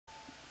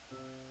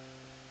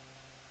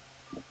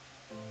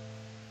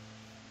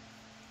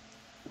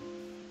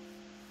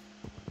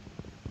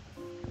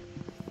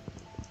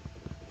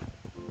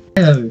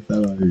Hello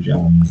fellow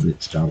Jams,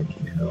 it's Jamy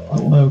here,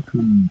 and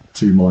welcome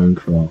to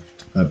Minecraft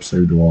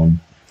episode 1.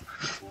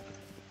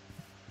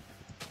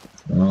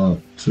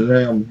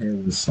 Today I'm here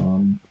with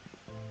Sam,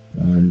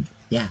 and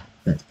yeah,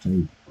 let's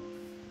play.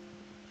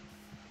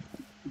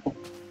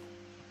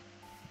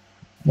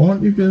 Why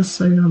aren't you gonna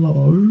say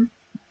hello?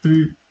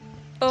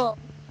 Oh,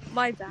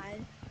 my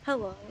bad.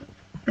 Hello.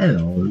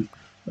 Hello.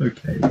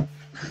 Okay.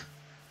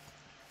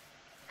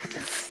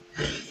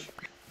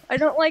 I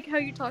don't like how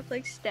you talk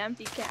like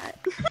Stampy Cat.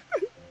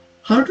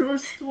 How do I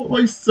start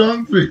my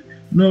Stampy?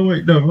 No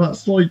wait, no,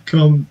 that's like,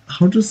 how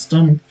does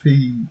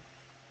Stampy...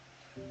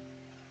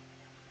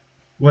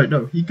 Wait,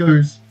 no, he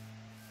goes,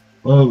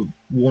 oh,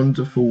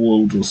 wonderful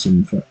world or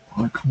something.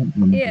 I can't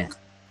remember. Yeah.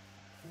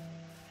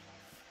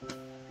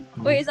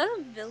 Wait, is that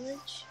a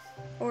village?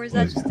 Or is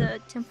that just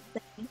a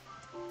temple thing?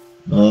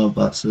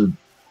 That's a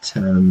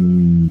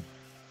 10...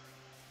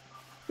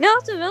 No,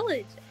 it's a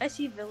village. I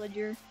see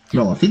villager.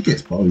 No, I think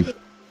it's both.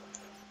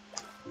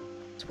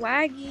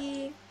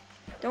 Swaggy.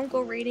 Don't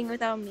go raiding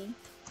without me.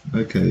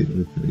 Okay.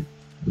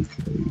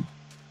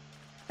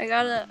 I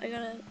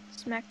gotta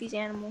smack these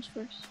animals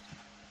first.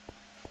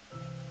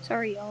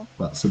 Sorry, y'all.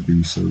 That's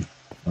abusive.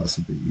 That's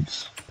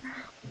abuse.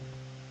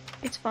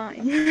 It's fine.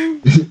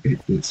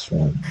 It's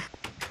fine.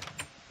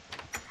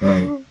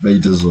 They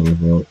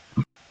deserve it.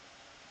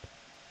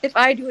 If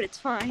I do it, it's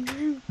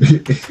fine.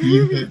 If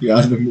you hit the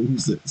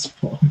animals, it's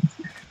fine.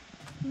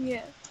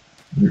 Yeah.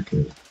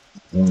 Okay.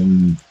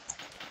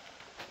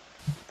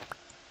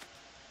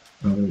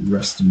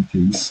 Rest in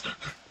peace.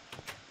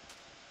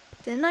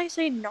 Didn't I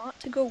say not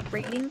to go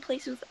raiding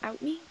places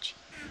without me?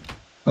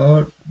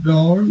 No.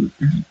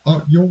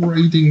 You're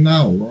raiding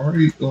now,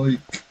 right?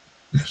 Like...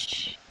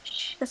 Shh.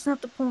 That's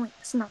not the point.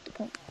 That's not the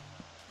point.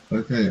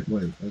 Okay,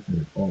 wait,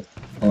 okay.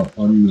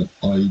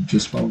 I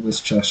just found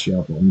this chest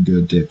yet, but I'm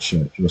gonna ditch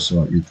it just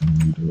so that you can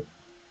read it.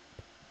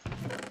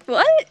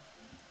 What?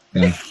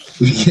 Yeah.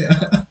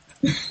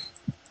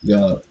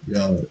 Yeah,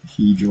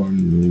 he joined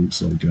the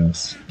rules, I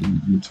guess.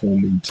 You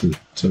told me to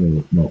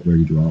not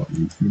read without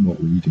you. If you're not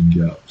reading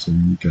yet, so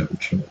you get a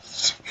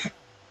chest.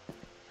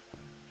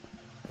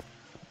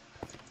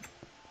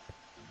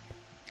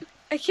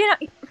 I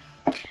cannot...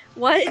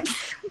 What?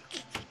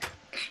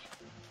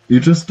 You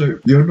just don't...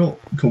 You're not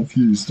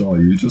confused, are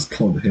you? You just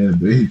can't hear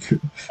me.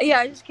 Yeah,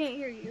 I just can't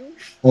hear you.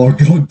 Oh,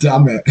 god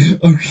damn it.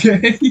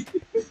 Okay.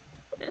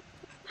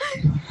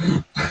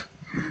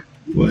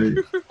 Wait.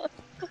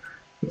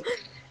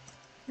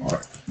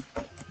 Alright.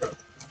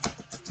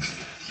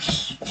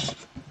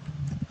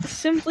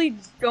 Simply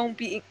don't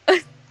be...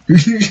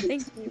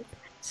 Thank you.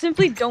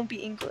 Simply don't be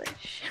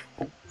English.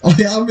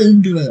 I am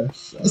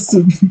English. That's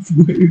a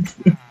weird...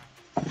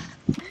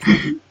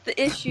 The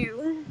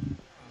issue...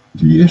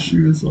 The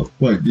issue is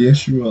wait, the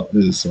issue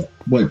is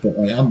wait, but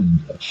I am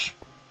English.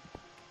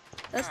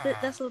 That's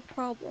the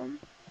problem.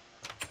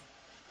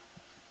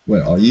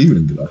 Wait, are you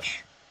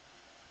English?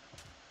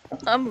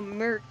 I'm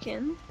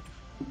American.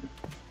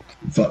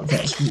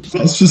 That's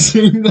the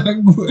same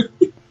language.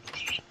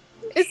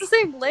 It's the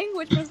same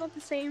language, but it's not the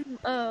same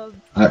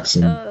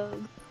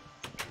accent.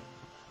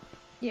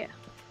 Yeah.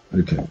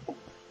 Okay.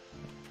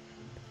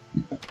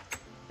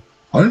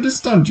 I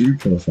understand you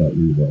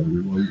perfectly though,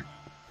 like.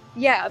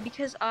 Yeah,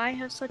 because I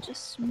have such a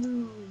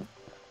smooth,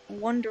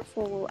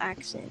 wonderful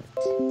accent.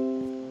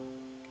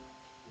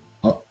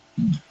 I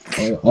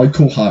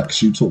call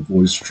hacks. You took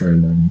voice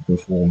training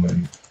before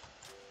me.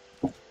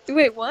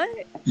 Wait, what?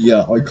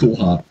 Yeah, I call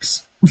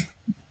hacks.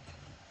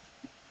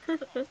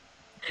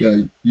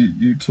 Yeah,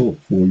 you taught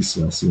voice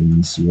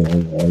lessons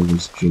while I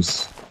was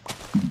just...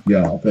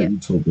 Yeah, I bet you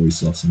taught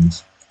voice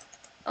lessons.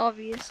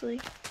 Obviously.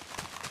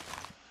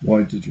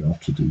 Why did you have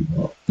to do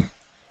that?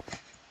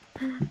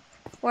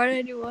 Why did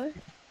I do what?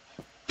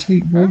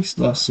 Take voice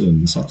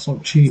lessons, that's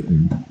like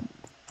cheating.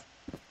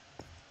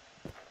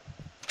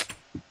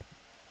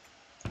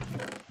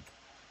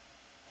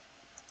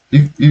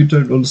 You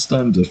don't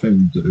understand a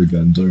thing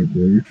again, don't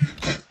you?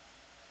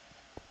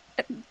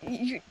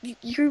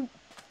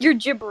 You're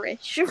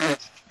gibberish.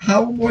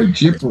 How am I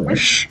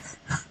gibberish?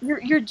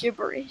 You're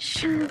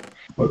gibberish. Am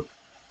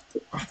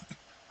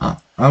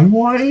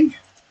I?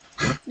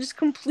 Just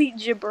complete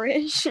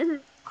gibberish.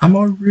 Am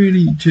I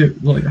really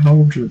like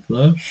how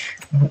gibberish?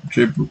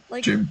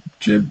 Like Gibberish.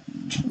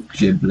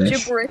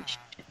 Gibberish.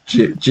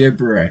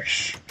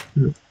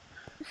 You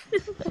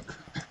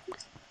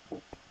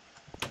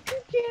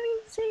can't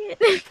even say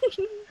it.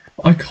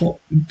 I can't.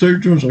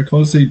 Don't judge. I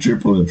can't say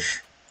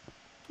gibberish.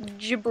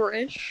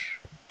 Gibberish.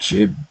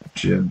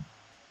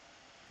 Gibberish.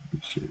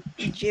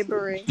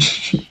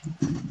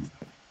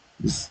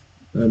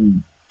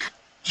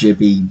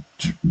 Jibby.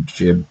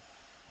 Jibby.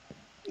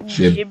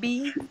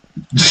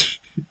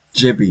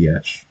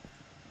 Jibbyish.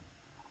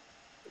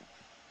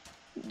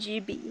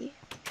 Gibby.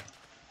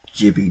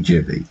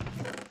 Jibby.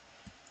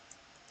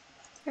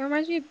 It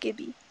reminds me of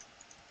Gibby.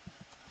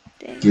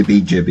 Dang.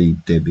 Gibby, Jibby,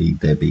 Dibby,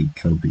 Debby,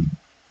 Kobe,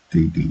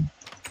 Dee.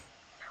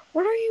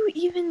 What are you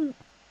even...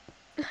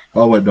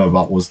 Oh wait, no,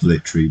 that was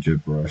literally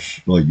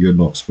gibberish. Like, you're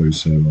not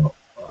supposed to say that.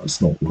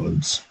 That's not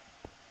words.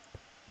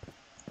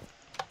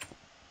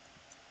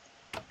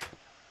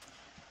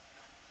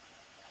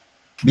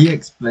 Me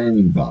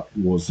explaining that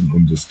wasn't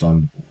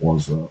understandable,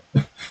 was it?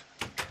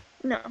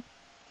 No.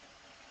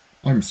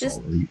 I'm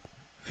Just- sorry.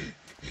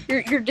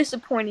 You're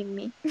disappointing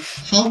me.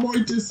 How am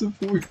I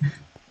disappointed?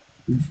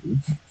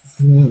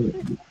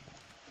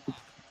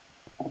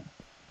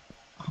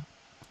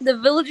 The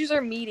villagers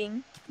are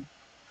meeting.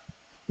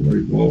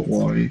 Wait, what?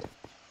 Why?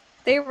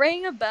 They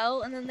rang a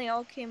bell and then they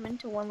all came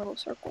into one little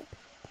circle.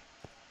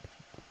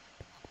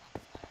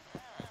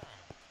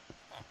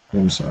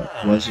 One sec.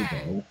 Where's the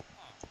bell?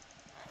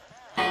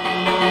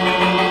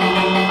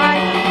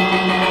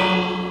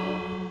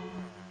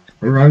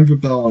 I rang the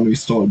bell and he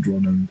started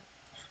running.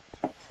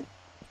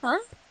 Huh?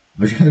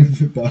 I rang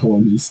the bell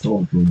and he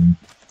started running.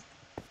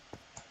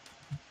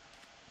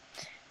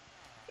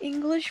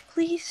 English,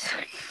 please.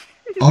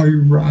 I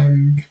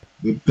rang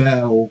the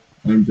bell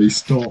and they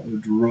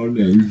started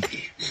running.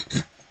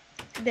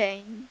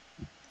 Dang.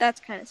 That's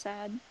kind of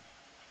sad,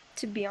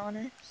 to be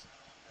honest.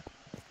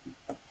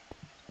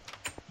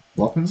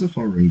 What happens if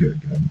I ring it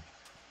again?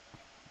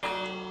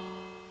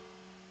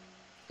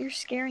 You're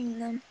scaring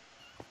them.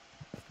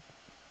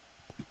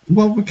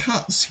 Well, the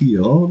cat's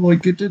here.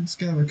 Like, it did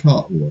scare the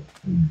cat away.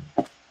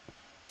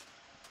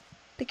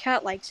 The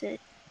cat likes it.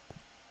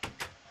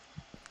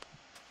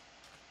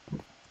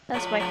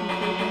 That's my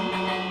conclusion.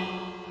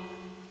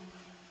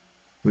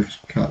 The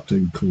cat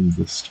didn't come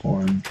this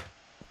time.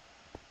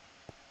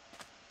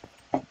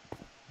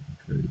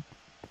 Okay.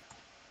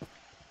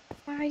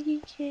 Why,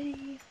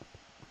 kitty?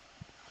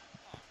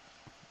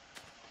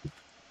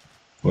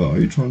 Well, are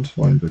you trying to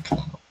find the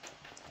cat?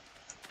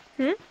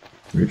 Hmm?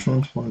 Are you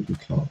trying to find the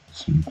cat?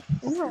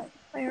 No,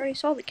 I already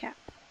saw the cat.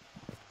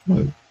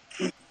 No.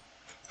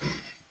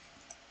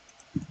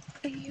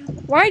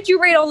 Why'd you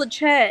raid all the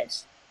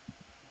chests?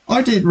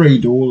 I did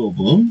read all of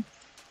them.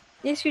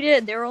 Yes, you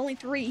did. There were only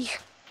 3.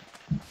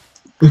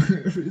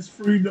 If it's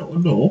 3 not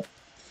enough.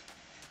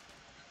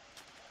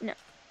 No.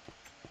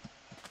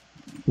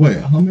 Wait,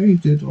 how many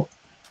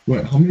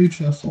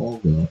chests are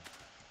there?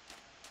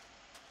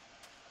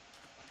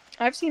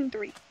 I've seen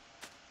 3.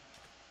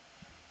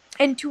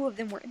 And 2 of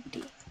them were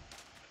empty.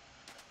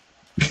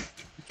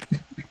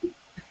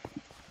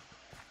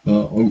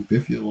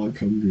 If you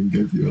like, I'm gonna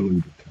give you a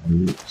load of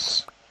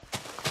carrots.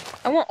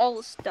 I want all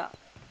the stuff.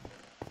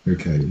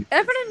 Okay. I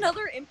found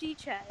another empty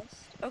chest.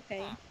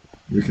 Okay.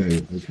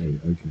 Okay,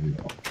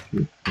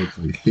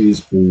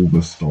 here's all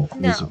the stuff.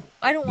 No,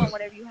 I don't want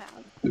whatever you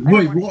have.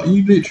 Wait, what?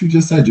 You literally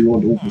just said you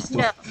want all the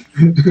stuff.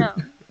 No.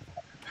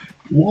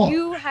 What?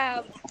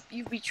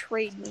 You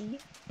betrayed me.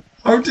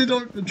 How did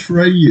I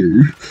betray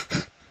you?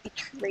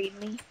 Betrayed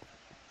me.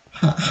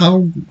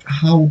 How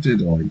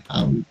did I?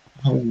 How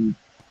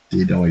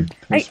did I?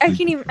 I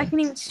can't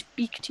even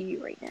speak to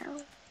you right now.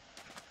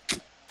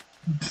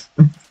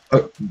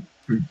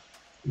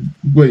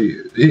 Wait,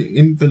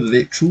 in the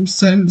literal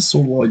sense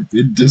or like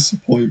in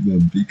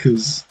disappointment?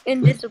 Because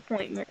In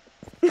disappointment.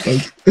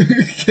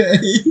 okay.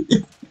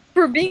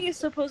 For being a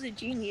supposed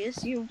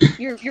genius, you're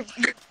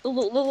a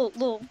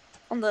little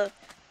on the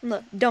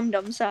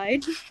dumb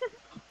side.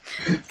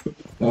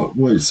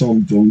 Wait, so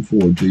I'm done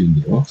for a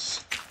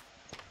genius?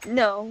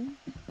 No.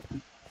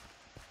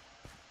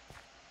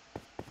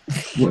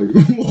 Wait,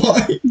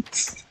 what?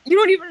 You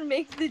don't even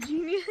make the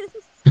genius.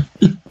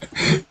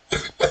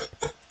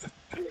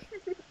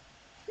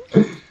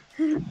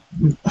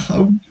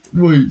 How?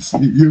 Wait, so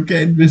you're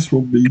getting this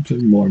from me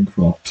playing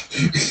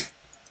Minecraft?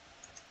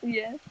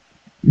 Yeah.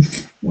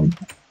 Wait,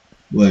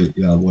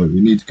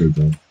 we need to go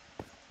bed.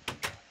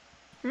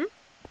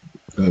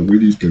 We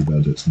need to go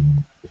bed, it's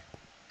night.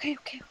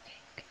 Okay.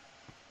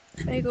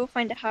 Can I go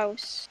find a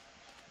house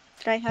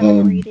that I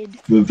haven't raided?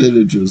 The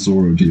villagers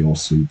already are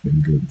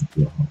sleeping in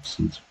the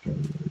houses, by the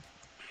way.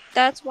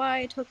 That's why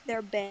I took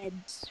their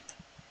beds.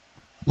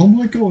 Oh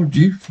my god,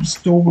 you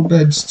stole the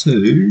beds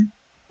too?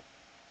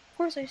 Of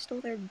course I stole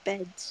their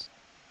beds.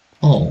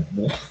 Oh.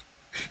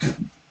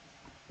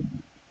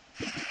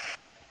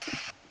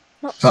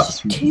 Not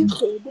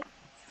stupid.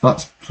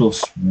 That's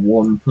plus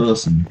one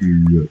person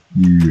who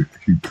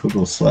could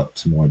have slept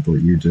tonight, but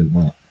you did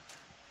not.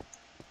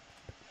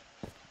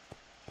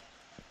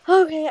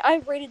 Okay,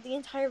 I've raided the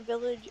entire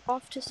village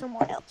off to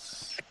somewhere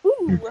else.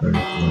 Ooh, Okay,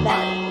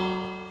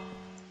 that.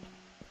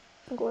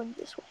 I'm going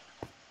this way.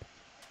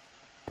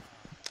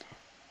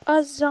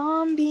 A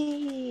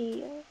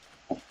zombie!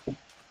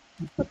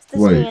 What's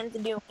this man's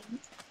doing?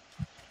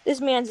 This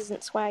man's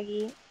isn't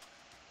swaggy.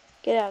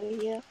 Get out of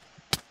here.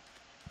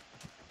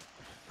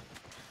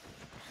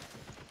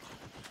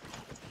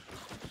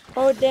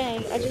 Oh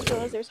dang, I just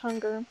realized there's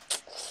hunger.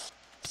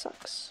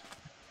 Sucks.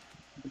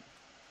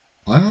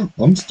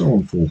 I'm still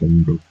on full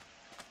hunger.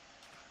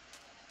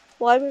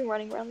 Well, I've been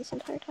running around this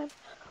entire time.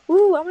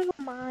 Ooh, I'm gonna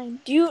go mine.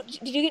 Did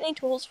you get any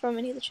tools from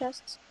any of the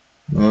chests?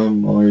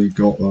 I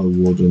got a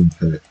wooden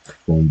pick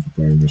from the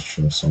bonus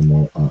chest. I'm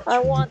not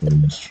actually the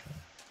bonus chest.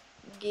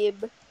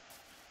 Gib.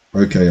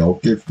 Okay, I'll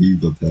give you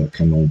the pick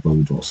and I'll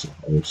build us a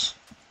house.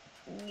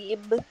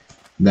 Gib.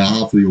 Now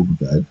have the other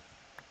bed.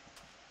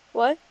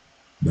 What?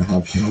 Now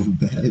have the other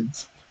bed.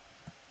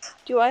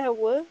 Do I have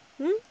wood?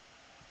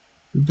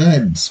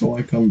 bed so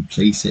I can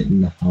place it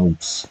in the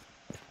house.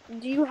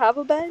 Do you have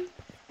a bed?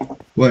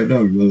 Wait,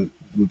 no, the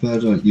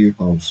bed at you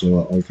have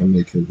so that I can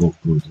make it look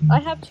good. I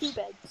have 2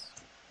 beds.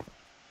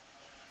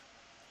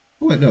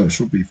 Wait, no, it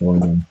should be fine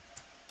then.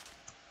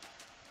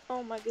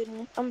 Oh my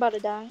goodness, I'm about to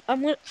die.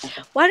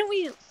 Why don't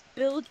we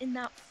build in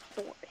that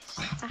forest?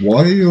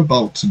 Why are you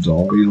about to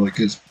die? Like,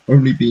 it's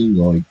only been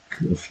like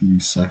a few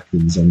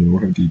seconds and you're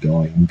already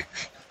dying.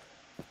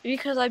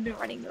 Because I've been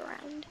running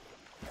around.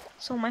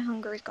 So my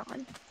hunger is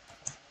gone.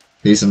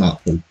 Here's an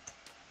apple.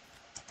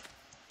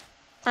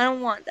 I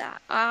don't want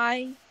that.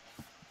 I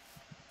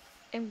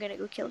am gonna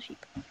go kill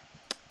sheep.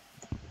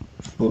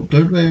 But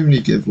don't they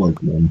only give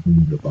like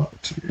 100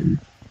 back to you?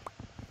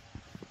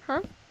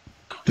 Huh?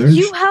 Don't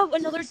you have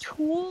another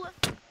tool?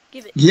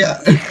 Give it.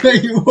 Yeah,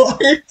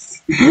 what?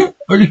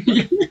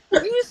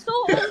 You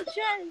stole all the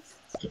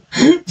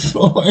chests!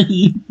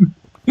 Fine.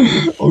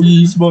 I'll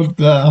use my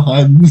bare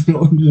hands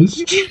on this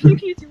tree. You can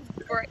use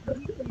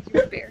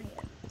your bare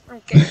hand.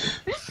 Okay.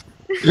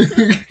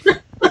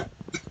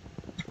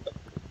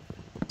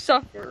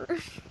 Suffer.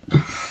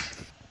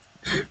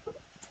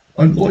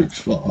 I like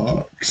the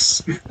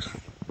axe.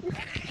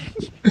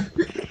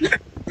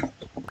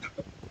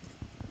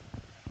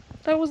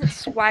 That wasn't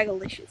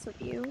swagalicious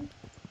of you.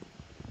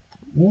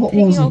 What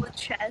Taking was all it? the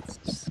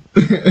chests.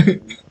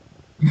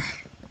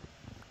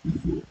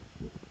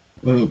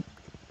 Well,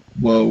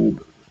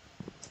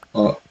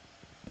 uh,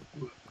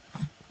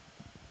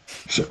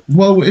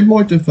 well, in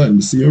my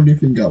defense, the only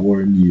thing that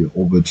were in the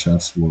other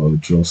chest were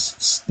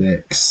just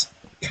sticks,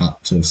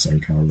 cactus,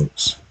 and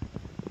carrots.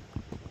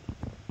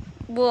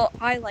 Well,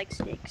 I like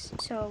sticks,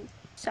 so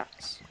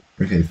sucks.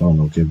 Okay, fine,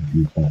 I'll give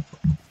you half.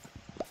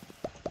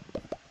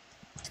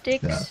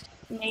 Sticks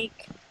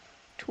make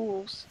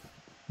tools.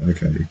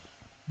 Okay,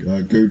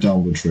 go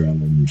down the tree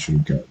and then you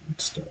should get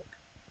stuck.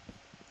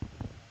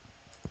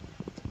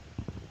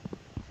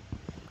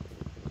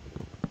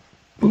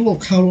 But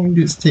look how long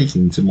it's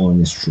taking to mine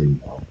this tree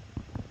now.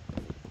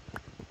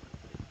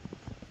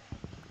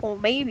 Well,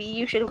 maybe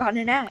you should have gotten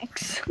an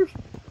axe.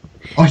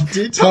 I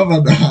did have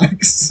an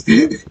axe.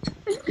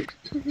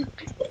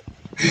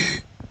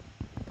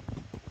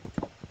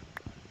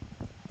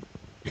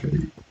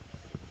 Okay.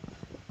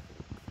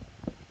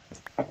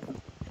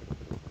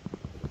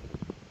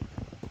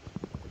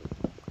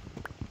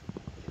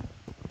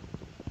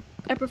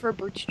 I prefer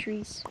birch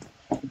trees.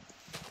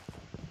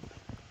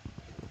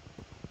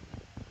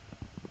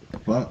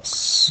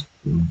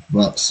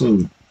 That's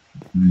a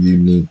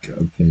unique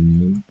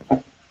opinion.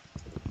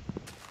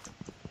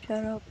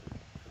 Shut up.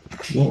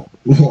 What?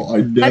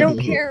 I never. I don't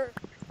care.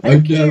 I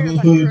never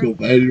heard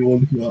of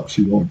anyone who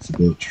actually likes a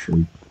birch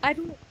tree. I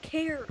don't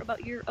care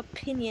about your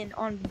opinion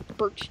on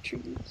birch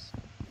trees.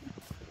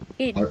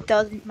 It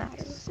doesn't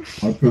matter.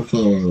 I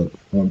prefer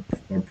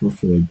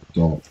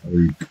dark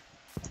oak.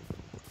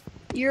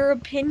 Your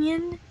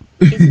opinion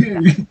is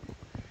valid.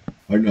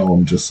 I know,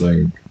 I'm just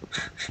saying.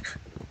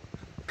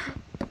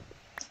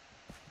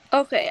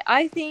 Okay,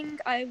 I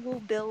think I will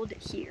build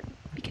here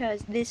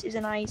because this is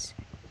a nice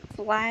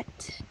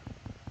flat,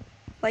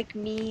 like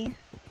me,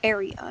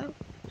 area.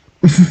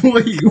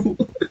 Wait,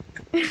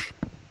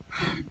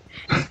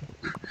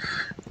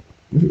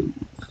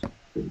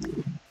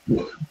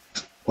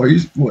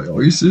 what?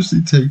 Are you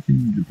seriously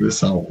taking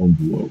this out on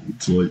the world,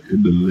 like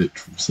in the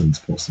literal sense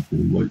possible?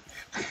 Like,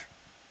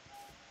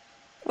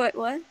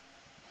 What?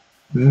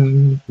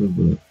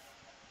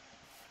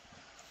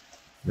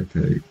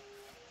 Okay.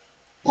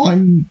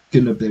 I'm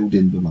gonna build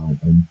in the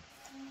mountain.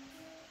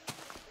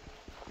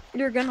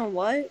 You're gonna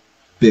what?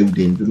 Build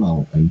in the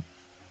mountain.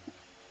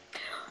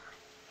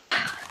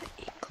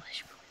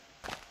 English.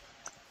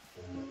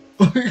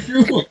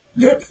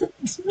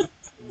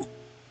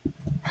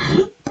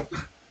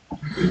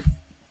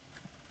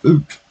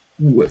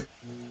 What?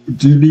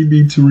 Do you need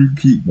me to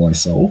repeat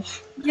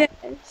myself?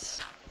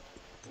 Yes.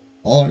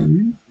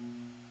 I'm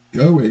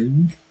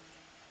going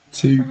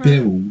to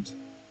build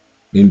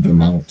in the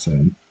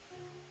mountain.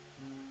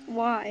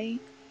 Why?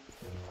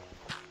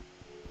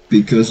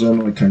 Because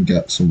then I can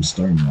get some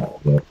stone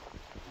out of it.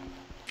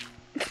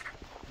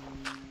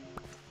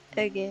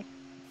 Okay.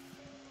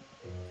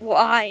 Well,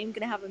 I am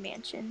gonna have a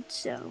mansion,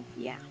 so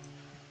yeah.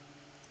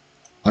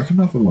 I can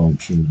have a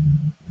mansion.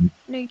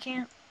 No, you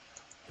can't.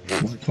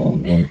 Why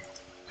can't I?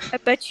 I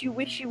bet you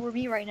wish you were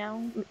me right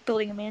now,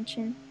 building a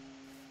mansion.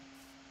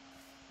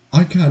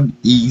 I can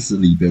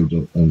easily build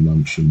a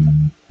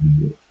mansion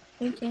in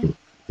the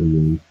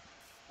wall.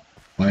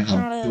 I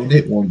have done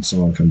it once,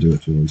 so I can do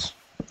it twice.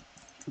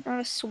 Not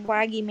a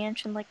swaggy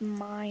mansion like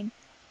mine.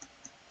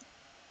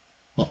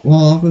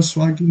 Well, I have a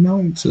swaggy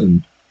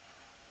mountain.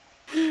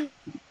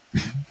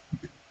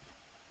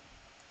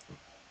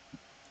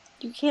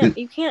 You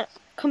can't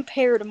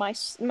compare to my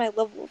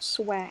level of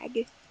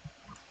swag.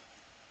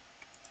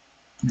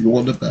 You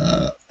want to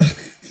bet?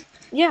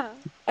 Yeah,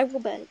 I will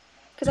bet,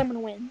 because I'm gonna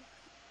win.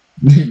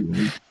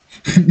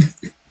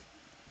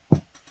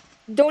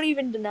 Don't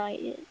even deny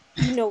it.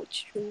 You know it's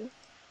true.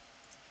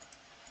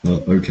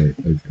 Okay.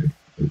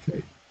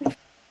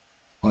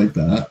 I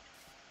bet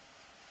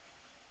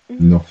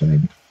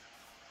Nothing.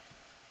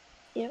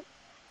 Yep.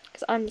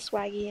 Because I'm the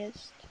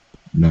swaggiest.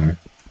 No.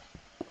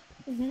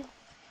 Mm-hmm.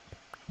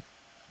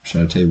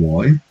 Should I tell you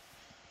why?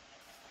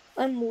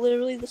 I'm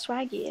literally the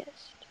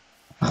swaggiest.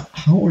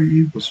 How are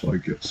you the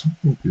swaggiest? I'm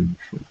not being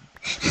sure.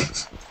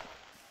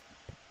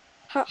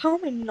 How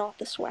am I not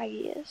the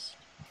swaggiest?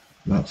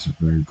 That's a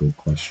very good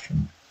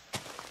question.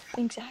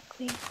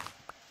 Exactly.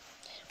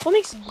 What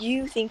makes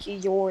you think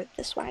you're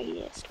the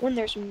swaggiest when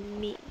there's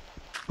me?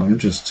 I'm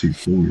just too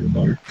cool, you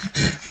know.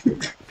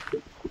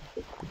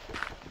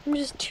 I'm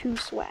just too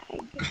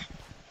swag.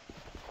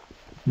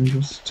 I'm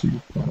just too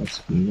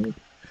fast, you know.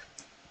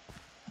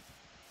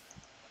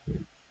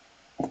 Wait.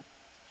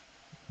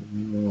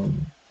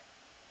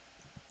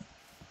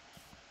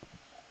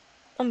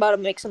 I'm about to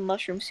make some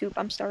mushroom soup.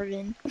 I'm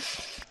starving.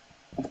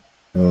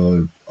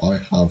 I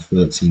have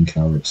 13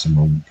 carrots and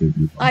I'll give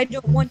you I back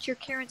don't one. want your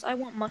carrots. I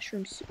want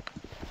mushroom soup.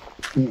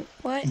 Mm,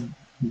 What? mm,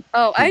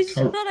 Oh, I mm, just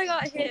carrot. thought I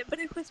got hit, but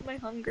it was my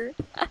hunger.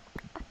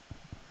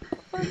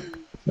 Funny.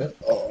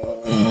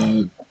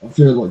 I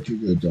feel like you're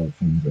gonna die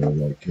from there,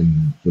 like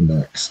in the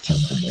next 10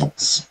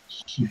 minutes.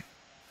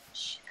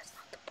 Shh, that's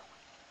not the point.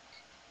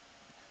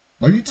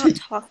 Are you I'm not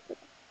talking.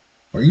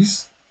 are you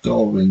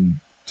starving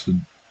to?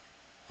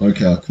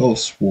 Okay, I could have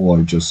swore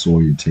I just saw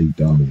you take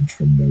damage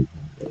from no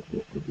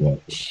what?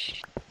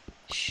 Shh,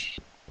 shh,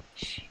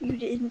 shh. You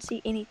didn't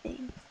see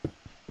anything.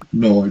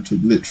 No,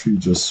 literally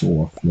just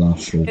saw a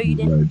flash of No, you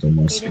didn't. red on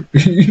my You didn't.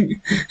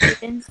 screen. You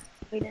didn't.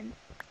 You didn't.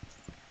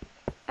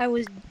 I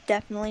was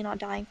definitely not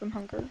dying from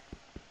hunger.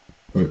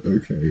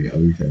 Okay.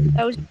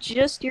 That was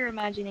just your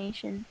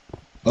imagination.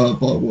 By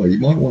the way, you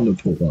might want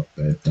to put that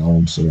bed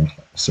down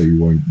so you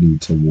won't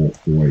need to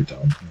walk the way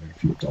down here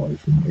if you die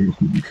from no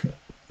hunger.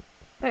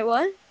 Wait,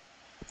 what?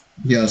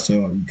 Yeah, so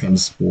you can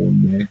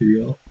spawn near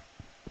here.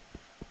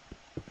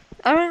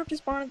 I don't have to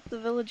spawn at the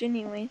village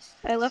anyways.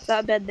 I left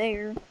that bed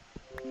there.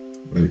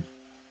 Wait,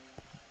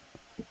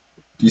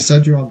 you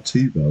said you had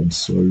two beds,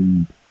 so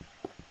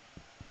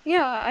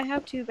Yeah, I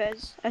have two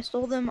beds. I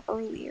stole them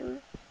earlier,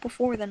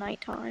 before the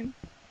nighttime.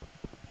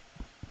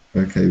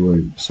 okay,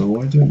 wait. So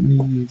why don't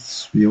you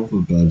use the other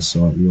bed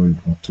so that you won't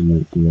have to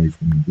walk away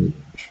from the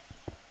village?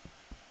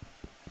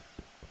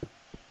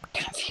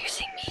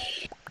 Confusing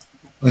me.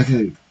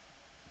 Okay,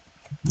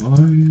 why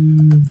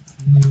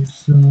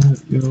is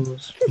that your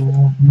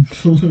spawn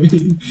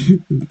point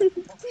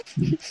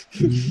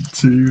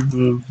to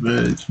the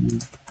bed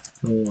you've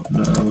got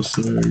now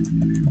so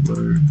you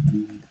won't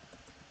need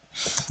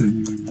to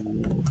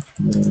walk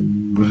from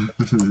the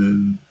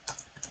village?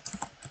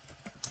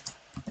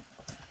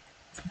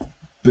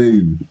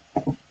 Boom.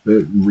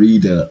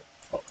 Read it,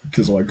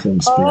 because I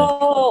can't speak.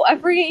 Oh, I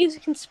forget you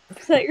can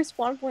set your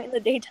spawn point in the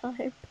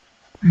daytime.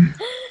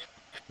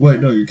 Wait,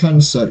 no, you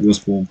can set your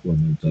spawn point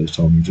in the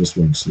daytime, you just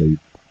won't sleep.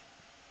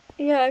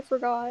 Yeah, I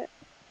forgot.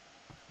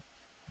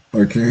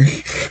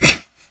 Okay.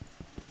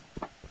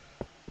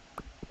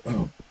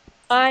 Oh,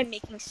 I'm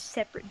making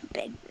separate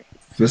bedrooms.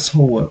 this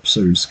whole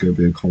episode's gonna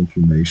be a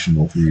confirmation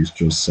of you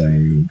just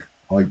saying,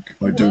 I don't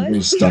What?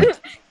 understand.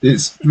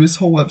 This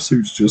whole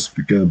episode's just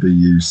gonna be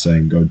you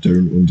saying, I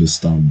don't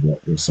understand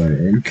what you're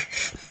saying.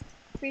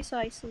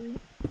 Precisely.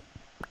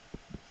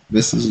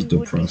 This is You would be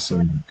correct.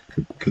 depressing,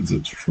 because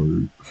it's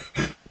true.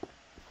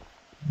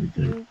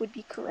 Okay. You would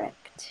be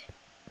correct.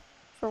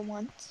 For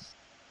once.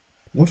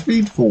 What do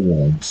you mean for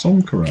once?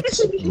 I'm correct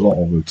a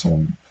lot of the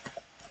time.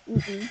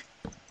 Mm-mm.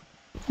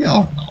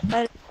 Yeah,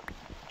 That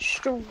is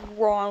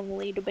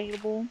strongly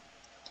debatable.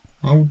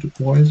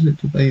 why is it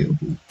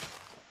debatable?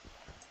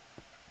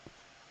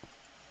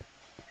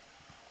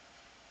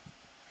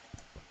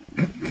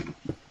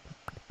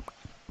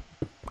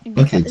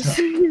 Okay, Because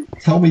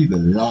tell me the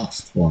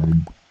last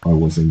time I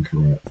was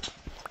incorrect.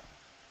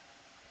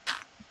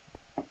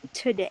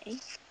 today.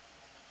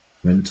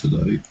 When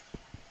today?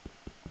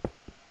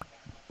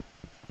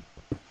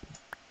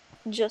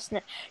 Just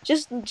now.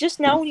 Just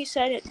now when you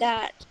said it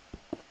that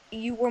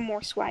you were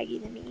more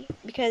swaggy than me.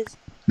 Because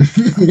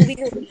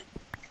clearly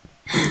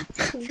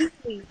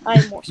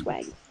I'm more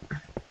swaggy.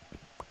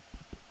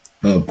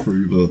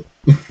 Prove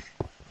it.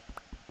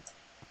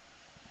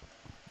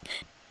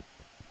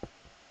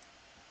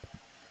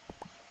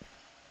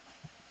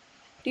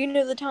 Do you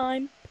know the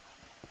time?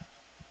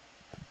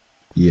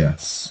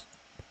 Yes.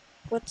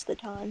 What's the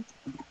time?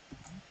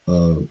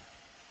 Uh,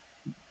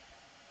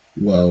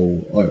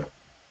 well,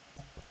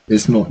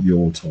 it's not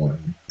your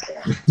time.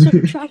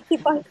 Subtract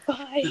it by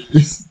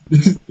 5.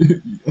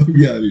 Oh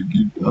yeah,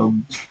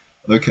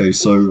 okay,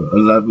 so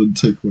 11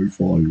 take away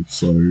 5,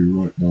 so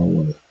right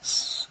now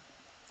it's...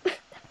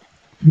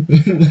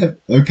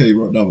 Okay,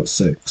 right now it's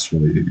 6 for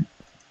you.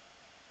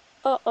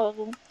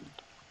 Uh-oh.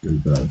 Go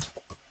bad.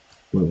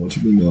 Wait, what do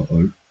you mean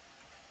uh-oh?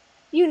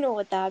 You know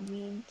what that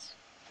means.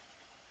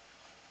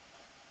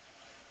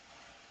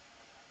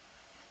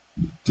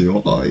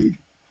 Do I?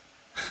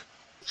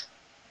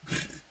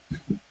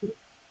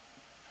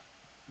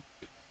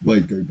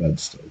 Wait, go bad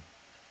still.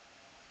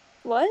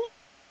 What?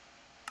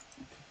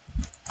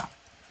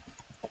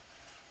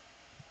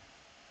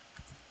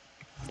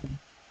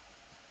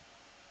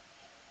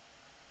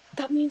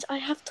 That means I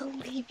have to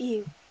leave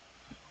you.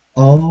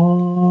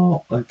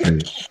 Oh, okay.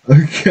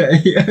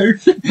 Okay,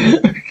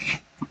 okay.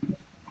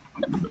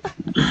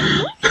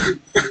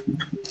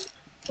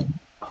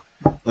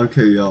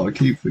 Okay, yeah, I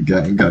keep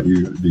forgetting that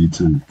you need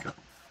to.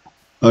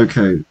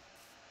 Okay,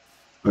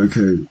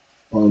 okay.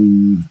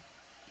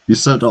 You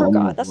said that I'm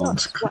Forgot. not That's allowed not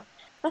to. swag.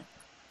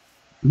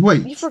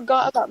 Wait, You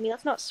forgot about me.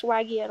 That's not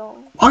swaggy at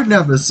all. I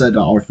never said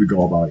that I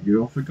forgot about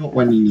you. I forgot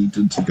when you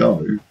needed to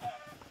go.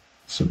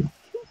 So,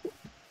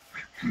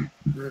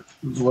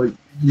 it's like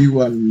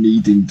you and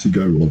needing to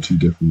go are two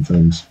different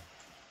things.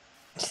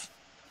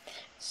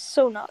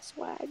 So not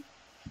swag.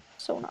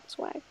 So not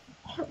swag.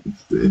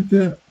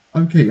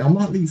 Okay, I'm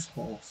at least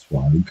half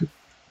swag.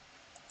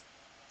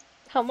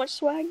 How much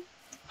swag?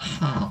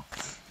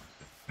 Half.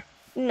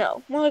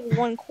 No, more like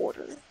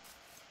 1/4.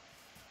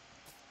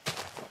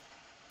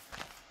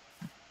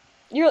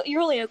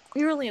 You're only a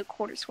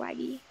quarter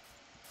swaggy.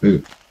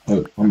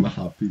 I'm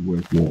happy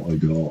with what I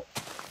got.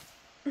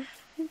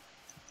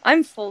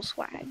 I'm full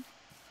swag.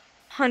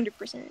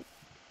 100%.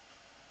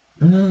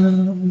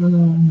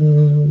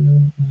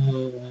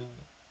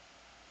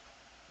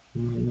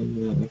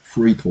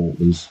 Three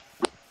quarters.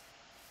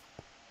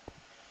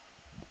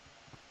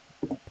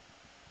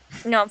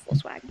 No, I'm full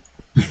swag.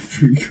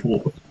 Three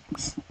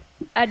quarters.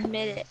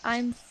 Admit it.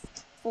 I'm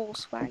full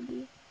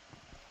swaggy.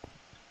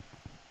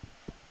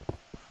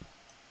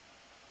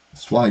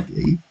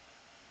 Swaggy.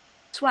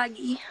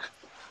 Swaggy.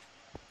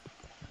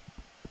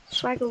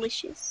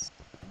 Swagalicious.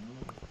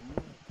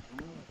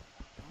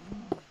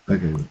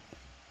 Okay.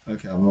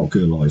 Okay, I'm not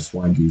gonna lie.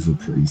 Swaggy's a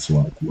pretty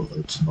swag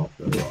word. Not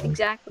gonna lie.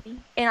 Exactly.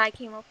 And I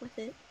came up with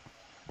it.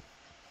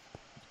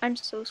 I'm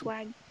so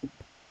swag.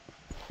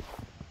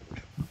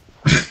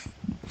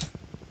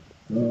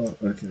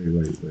 Okay,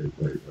 wait.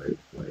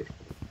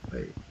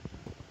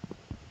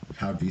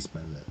 How do you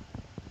spell it?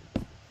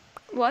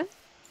 What?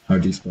 How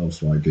do you spell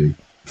swaggy?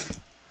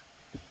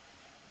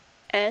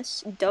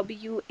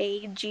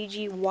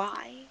 SWAGGY.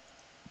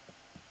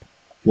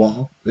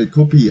 Well, it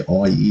could be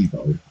IE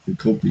though. It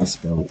could be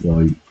spelled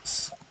like.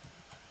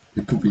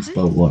 It could be What?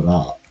 spelled like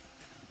that.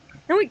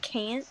 No, it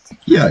can't.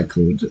 Yeah, it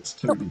could. It's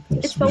totally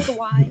It's possible. spelled with a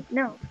Y.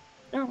 No.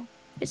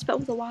 It's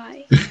spelled with a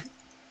Y.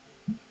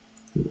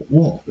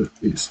 What?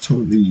 It's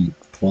totally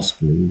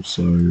possible.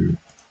 So.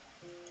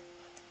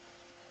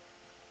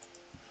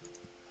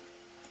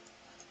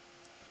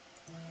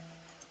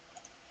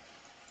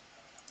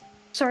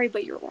 Sorry,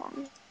 but you're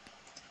wrong.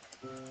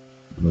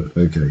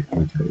 Okay.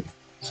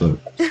 So.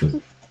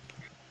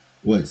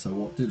 Wait. So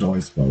what did I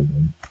spell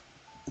then?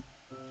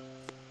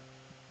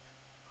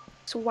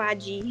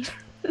 Swaggy.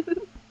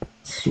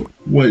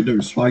 Wait, no.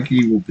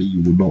 Swaggy will be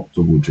not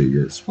double G.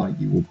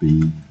 Swaggy will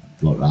be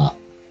like that.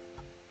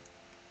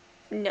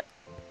 No.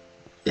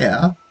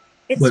 Yeah.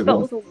 It's Wait,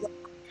 spelled what? with a Y.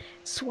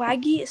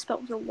 Swaggy is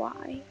spelled with a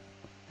Y.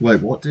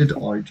 Wait, what did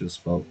I just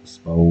spell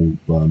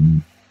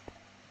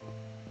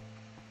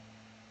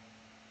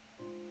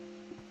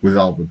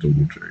without the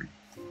double G?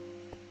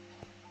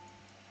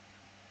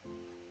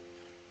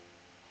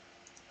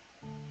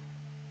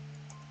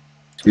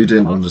 You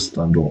didn't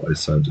understand what I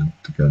said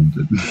again,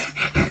 did you?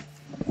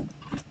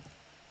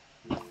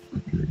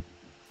 Okay.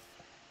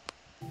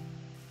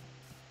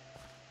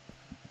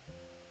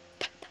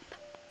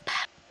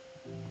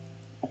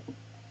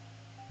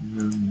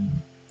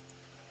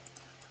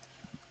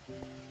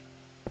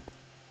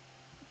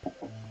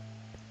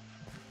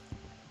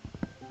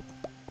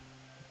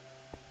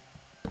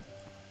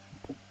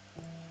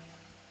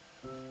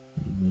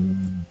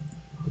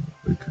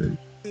 Okay.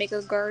 Make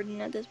a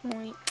garden at this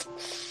point.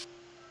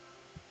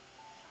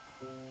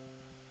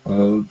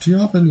 Do you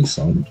have any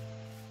sound?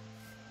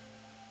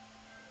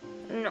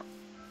 No.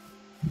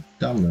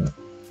 Damn it.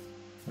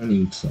 I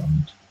need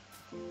sound.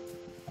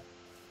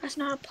 That's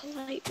not a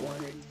polite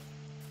word.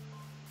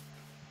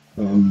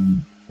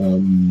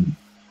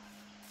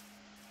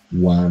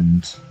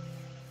 Land.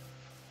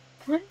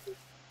 What?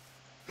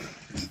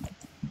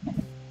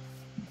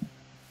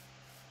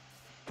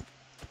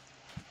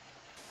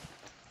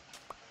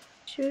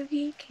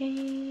 Sugar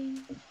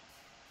cane.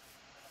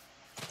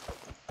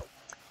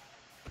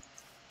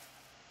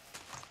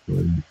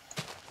 Wait.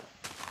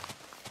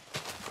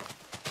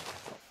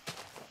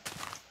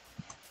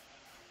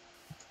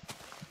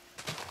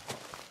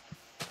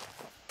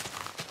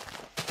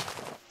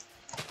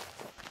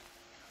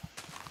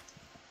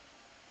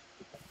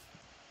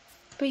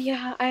 But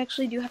yeah, I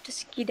actually do have to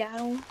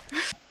skedaddle.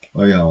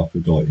 Oh yeah, I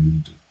forgot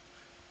you did.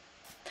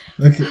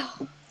 Okay.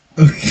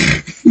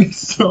 Okay.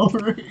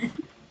 Sorry.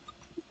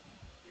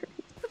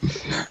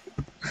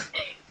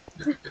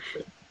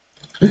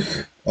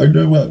 I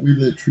know what we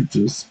literally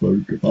just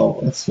spoke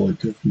about us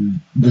like a few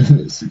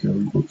minutes ago,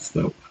 but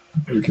still.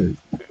 Okay.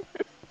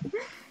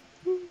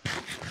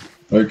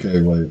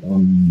 Okay, wait.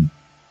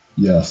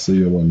 Yeah, see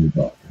you when you're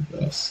back, I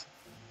guess.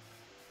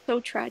 So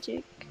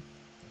tragic.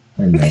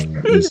 I know.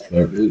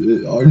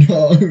 I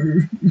know.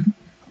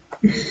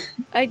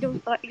 I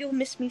don't. You'll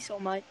miss me so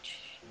much.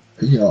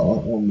 Yeah,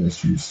 I'll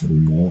miss you so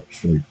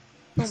much. Like,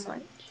 So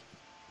much.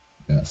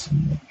 yeah, so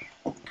much.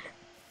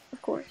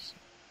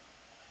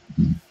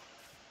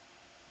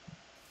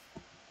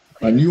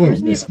 And you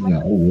won't miss me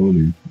at all, will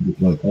you?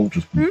 Like, I'll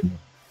just be here.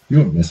 You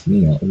won't miss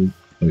me at all.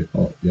 Like,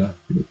 oh, yeah.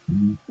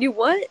 You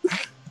what?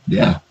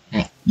 Yeah.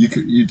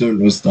 You don't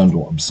understand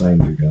what I'm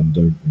saying again,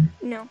 don't you?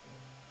 No.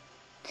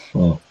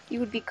 But, You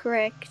would be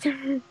correct.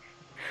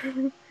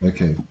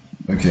 okay.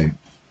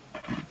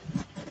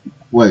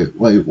 Wait,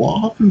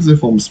 what happens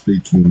if I'm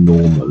speaking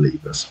normally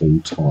this whole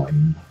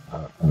time?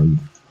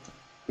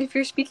 If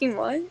you're speaking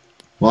what?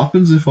 What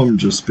happens if I'm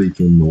just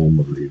speaking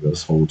normally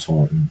this whole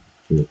time?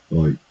 But,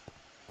 like...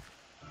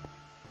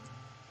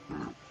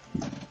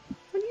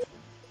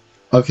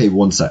 Okay,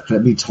 one sec.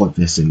 Let me type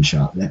this in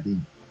chat.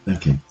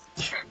 Okay.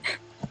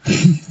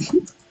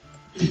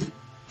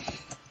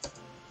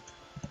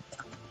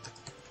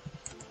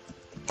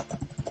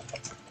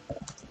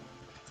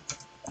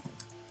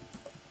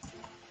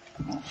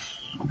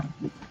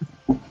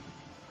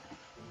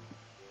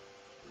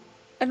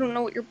 I don't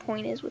know what your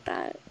point is with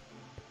that.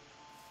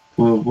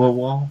 Well,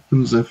 what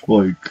happens if,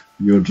 like,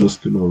 you're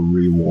just gonna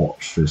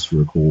rewatch this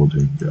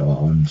recording,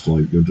 and,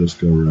 like, you're just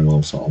gonna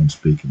realize that I'm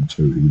speaking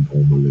to you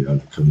normally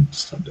and you can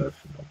understand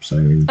everything I'm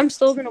saying? I'm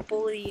still gonna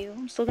bully you.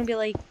 I'm still gonna be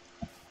like,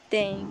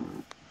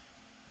 dang.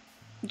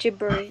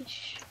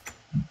 Gibberish.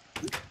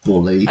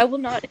 Bully? I will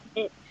not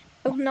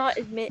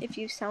admit if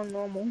you sound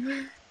normal.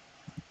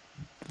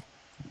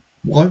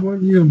 Why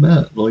won't you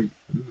admit? Like...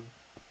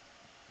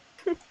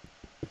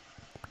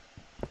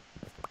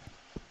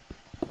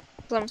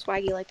 Because I'm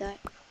swaggy like that.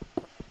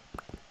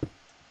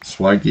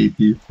 Swaggy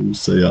people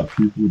say that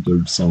people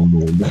don't sound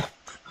normal.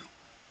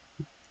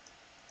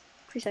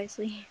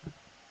 Precisely.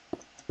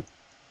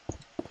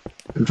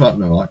 In fact,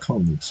 no, that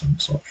can't make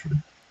sense, actually.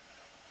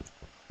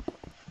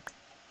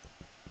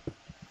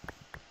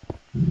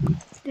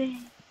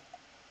 Dang.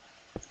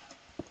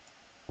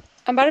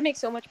 I'm about to make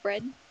so much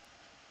bread.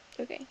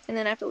 Okay, and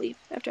then I have to leave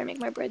after I make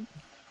my bread.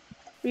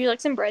 Would you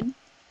like some bread?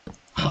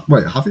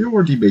 Wait, have you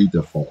already made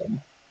a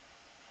farm?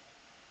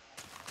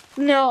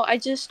 No, I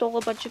just stole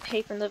a bunch of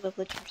hay from the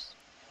villagers.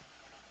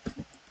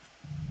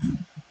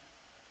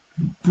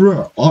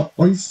 Bruh,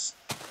 I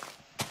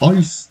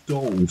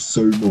stole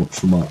so much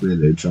from that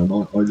village and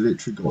I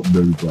literally got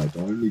no bread. I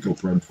only got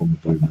bread from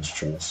the bonus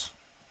chest.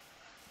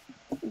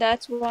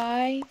 That's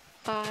why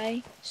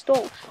I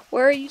stole.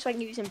 Where are you so I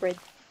can give you some bread?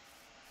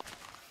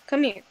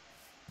 Come here.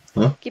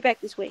 Huh? Get back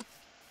this way.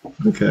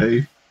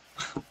 Okay.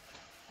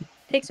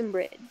 Take some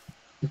bread.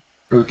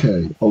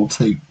 Okay, I'll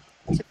take...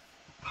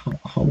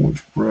 How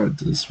much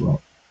bread as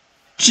well?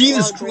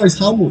 Jesus Christ,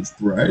 how much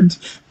bread?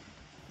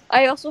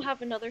 I also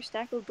have another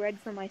stack of bread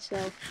for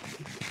myself.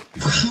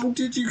 How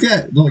did you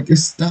get, like, a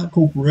stack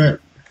of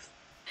bread?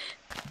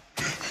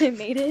 I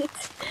made it.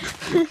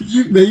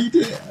 You made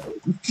it?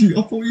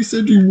 I thought you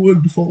said you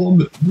would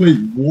farm it. Wait,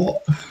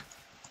 what?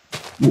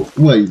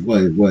 Wait.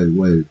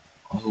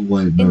 Oh,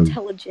 wait, no.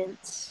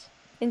 Intelligence.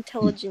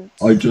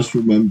 I just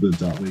remembered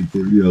that they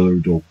give you a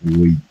load of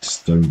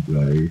wheat, don't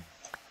they?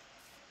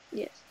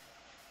 Yes.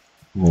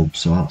 Oh,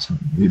 so that's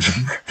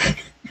amazing.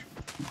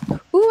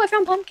 Ooh, I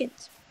found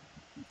pumpkins.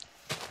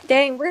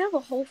 Dang, we're gonna have a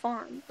whole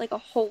farm. Like a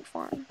whole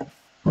farm.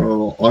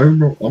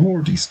 I'm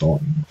already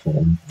starting the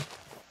farm.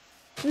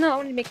 No, I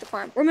want to make the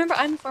farm. Remember,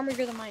 I'm the farmer,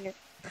 you're the miner.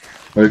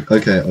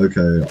 Okay.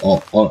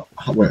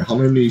 Wait, how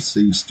many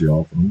seeds do you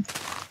have then?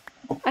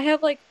 I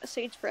have like a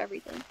sage for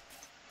everything.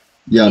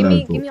 Yeah,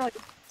 give me like...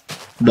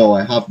 No,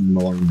 I have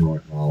 9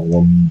 right now.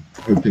 I'm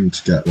hoping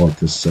to get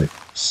like a 6,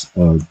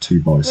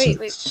 2x6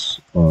 wheat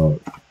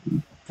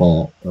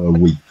farm.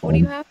 What do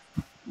you have?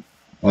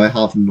 I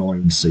have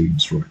 9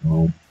 seeds right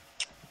now.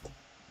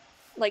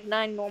 Like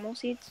 9 normal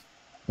seeds?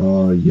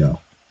 Yeah.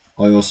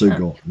 I also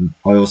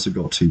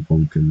got 2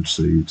 pumpkin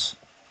seeds.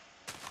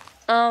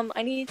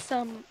 I need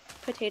some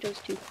potatoes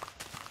too.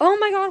 Oh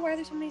my god, why are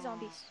there so many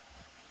zombies?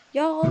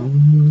 Y'all,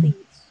 please.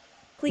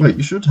 Wait,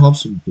 you should have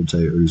some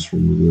potatoes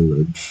from the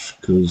village,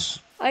 because...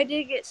 I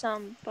did get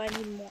some, but I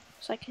need more,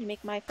 so I can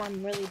make my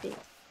farm really big.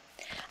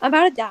 I'm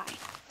about to die.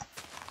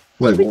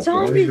 Wait, what? Why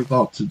are you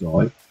about to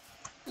die?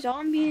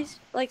 Zombies,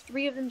 like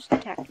 3 of them just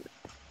attacked me.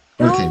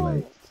 Okay,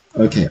 wait.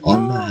 Okay, no.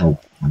 I'm gonna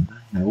help.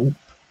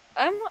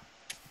 I'm not...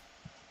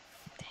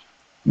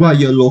 Well,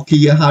 you're lucky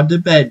you had a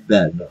bed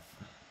then.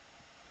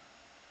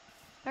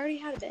 I already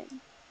had a bed.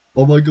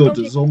 Oh my god,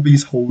 the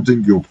zombie's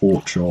holding your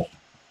pork chop.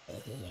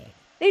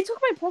 They took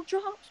my pork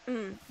chops?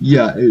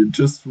 Yeah, it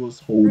just was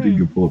holding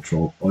your pork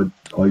chop.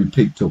 I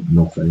picked up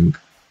nothing.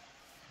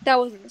 That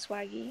wasn't the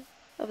swaggy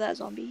of that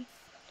zombie.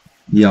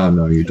 Yeah,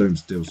 no, you don't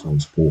steal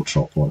someone's pork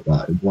chop like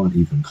that. It wasn't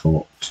even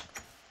cooked.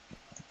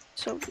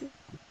 So good.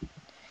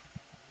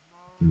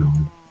 No.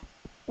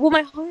 Well,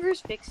 my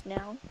hunger's fixed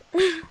now.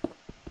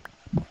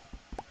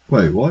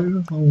 Wait, why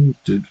the hell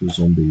did the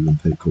zombie even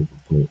pick up a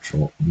pork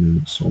chop? I mean,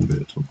 the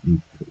zombie took me.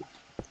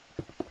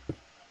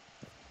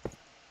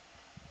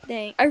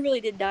 Dang, I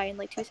really did die in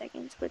like 2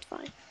 seconds, but it's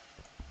fine.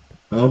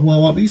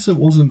 Well, at least it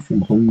wasn't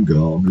from hunger.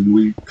 I mean,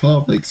 we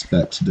can't have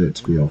expected it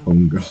to be of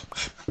hunger.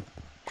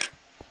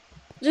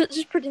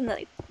 Just pretend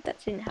that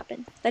that didn't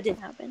happen. That didn't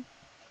happen.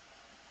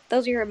 That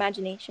was your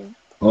imagination.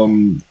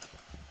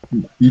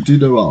 You do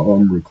know that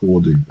I'm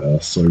recording there,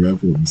 so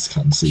everyone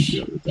can see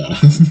you over there.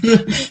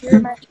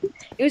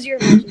 It was your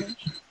imagination.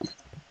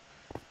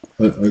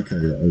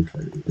 Okay,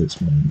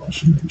 it's my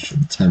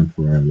imagination,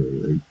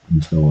 temporarily,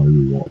 until I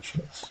rewatch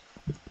this.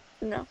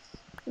 No,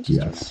 it's just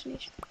your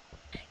imagination.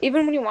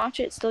 Even when you watch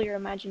it, it's still your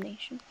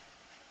imagination.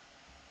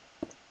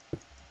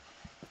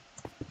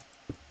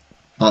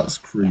 That's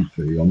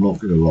creepy, I'm not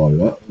gonna lie,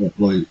 that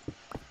like...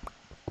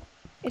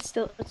 It's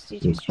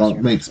just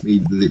that makes me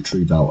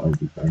literally doubt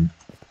everything.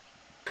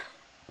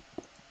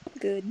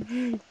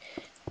 Good.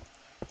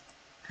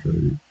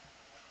 Okay.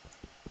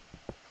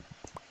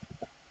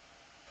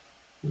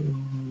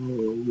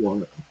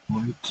 What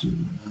to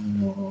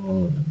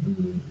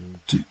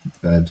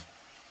bed.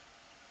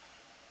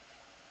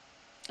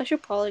 I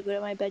should probably go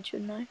to my bed,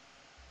 shouldn't I?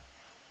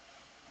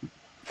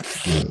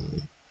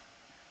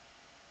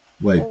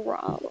 Wait.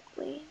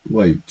 Probably.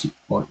 Wait,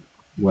 what?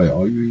 Wait,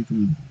 are you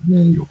even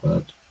near your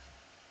bed?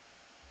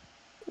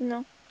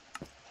 No.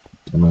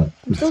 Damn it.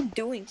 I'm still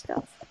doing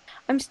stuff.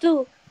 I'm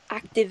still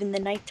active in the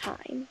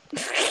nighttime.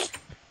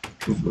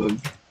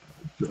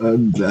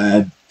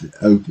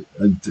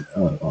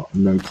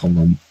 No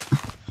comment.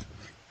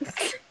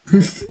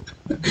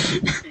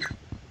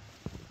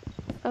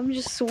 I'm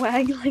just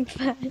swag like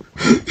that.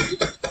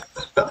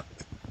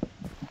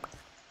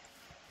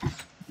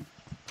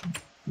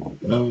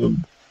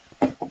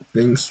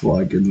 Being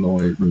swag in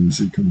life means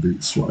you can be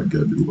swag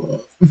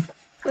anywhere.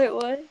 Wait,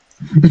 what?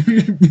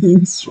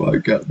 Being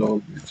swag at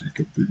night means you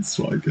can be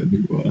swag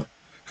anywhere.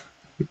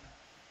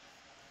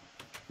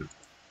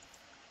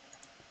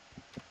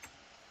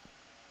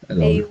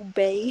 Hello. Hey,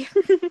 bae.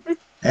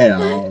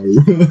 Hello.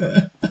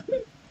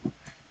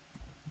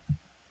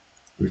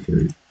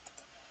 Okay.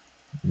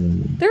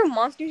 There are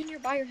monsters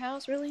nearby your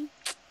house, really?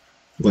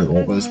 Wait,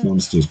 what? There's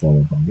monsters by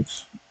my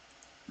house?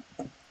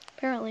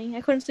 Apparently.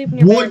 I couldn't sleep in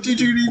your bed. Why did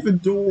you leave a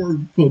door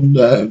open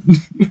then?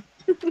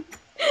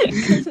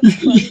 Because it's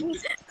funny.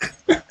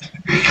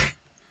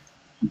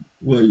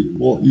 Wait,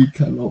 what? You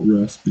cannot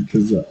rest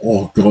because of...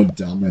 Oh, god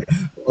damn it.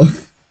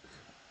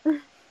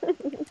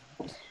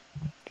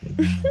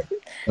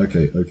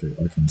 Okay,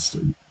 I can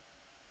sleep.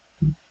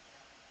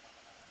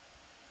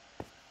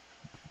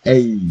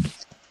 Hey!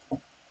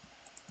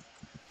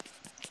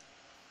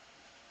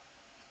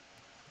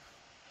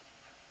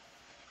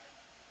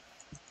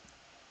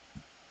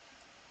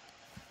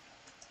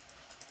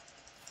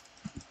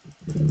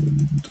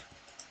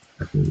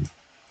 Okay.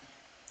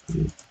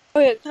 Oh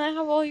yeah, can I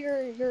have all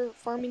your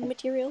farming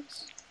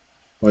materials?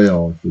 Oh yeah,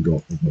 I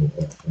forgot about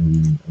that.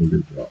 I'll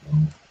get to that now.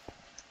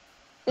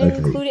 Okay.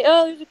 Including...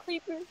 Oh, there's a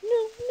creeper.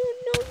 No.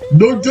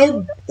 No,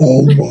 don't!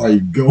 Oh my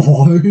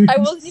god! I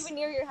wasn't even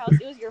near your house.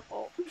 It was your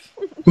fault.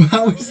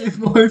 How is it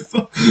my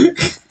fault?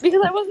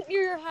 Because I wasn't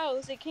near your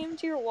house. It came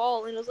to your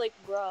wall and it was like,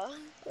 bruh.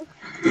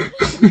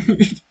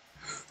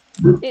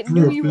 It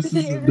knew you were this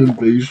there. is an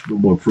invasion of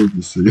my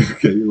privacy,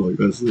 okay? Like,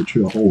 there's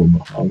literally a hole in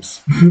my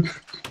house.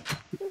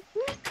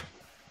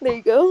 There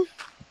you go.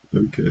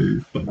 Okay,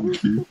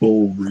 thank you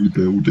for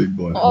rebuilding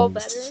my All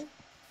house.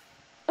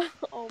 better.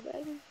 All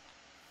better.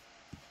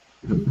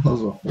 It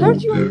has a hole How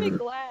did you there. want to make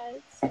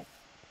glass?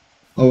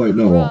 Oh wait,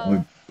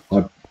 no,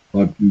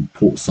 I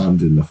put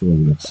sand in the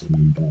furnace and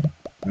then done.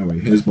 Anyway,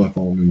 here's my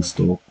farming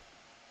store.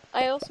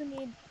 I also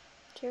need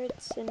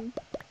carrots and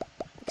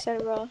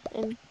etc.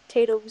 and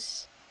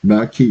potatoes. May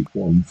I keep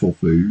one for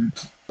food?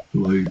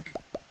 Like...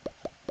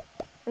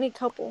 I need a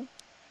couple.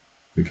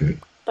 Okay.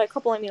 By a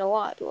couple I mean a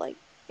lot, but like,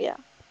 yeah.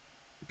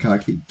 Can I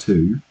keep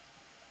two?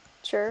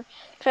 Sure.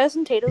 Can I have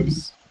some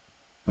potatoes?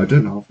 I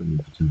don't have any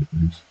potatoes.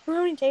 You don't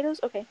have any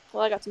potatoes? Okay,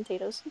 well I got some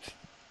potatoes.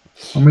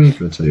 How many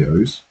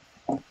potatoes?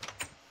 Huh?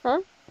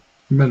 How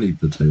many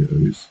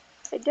potatoes?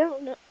 I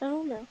don't know.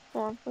 Hold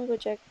on, let me go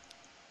check.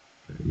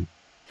 Okay.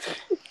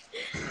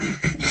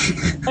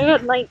 I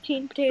got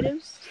 19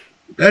 potatoes.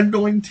 And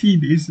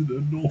 19 isn't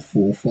enough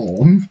for a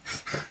farm.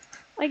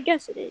 I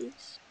guess it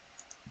is.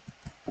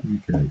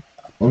 Okay.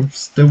 I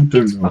still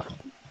don't It's know.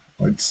 fine.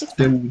 I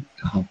still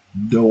have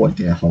no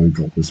idea how I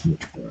got this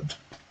much bread.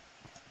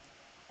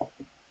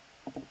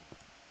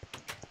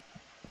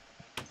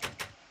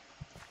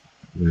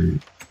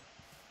 Wait.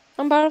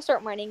 I'm about to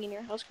start mining in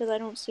your house because I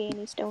don't see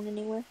any stone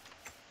anywhere.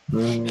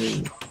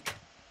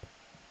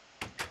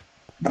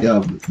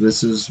 Yeah,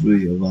 this is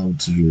the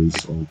advantages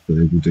of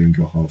building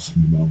a house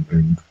in the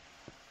mountain.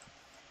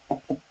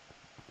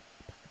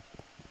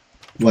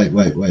 Wait.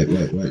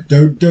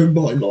 Don't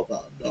mine like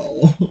that,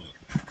 no.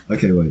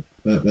 Okay, wait.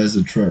 There's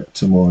a trick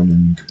to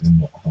mining in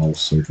that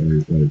house. Okay,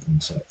 wait, one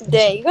sec.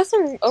 Dang, you got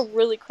a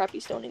really crappy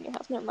stone in your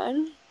house. Never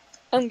mind.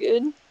 I'm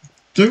good.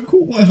 Don't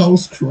call my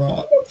house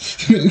crap.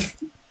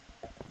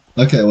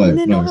 Okay, wait, And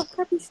then no. I'll have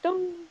crappy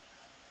stone.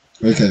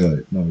 Okay,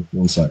 wait, no,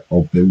 one sec.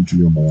 I'll build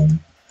you a mine.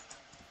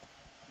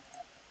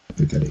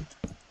 Okay.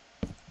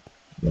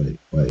 Wait.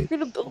 You're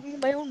gonna build me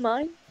my own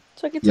mine?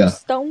 So I get Yeah. some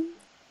stone?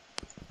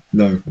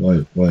 No,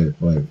 wait.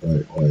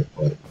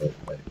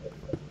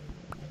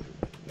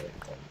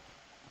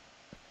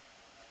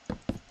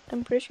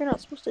 I'm pretty sure you're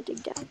not supposed to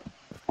dig down.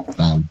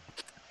 Damn.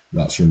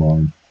 That's your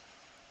mine.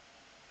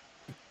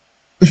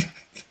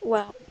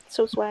 Wow,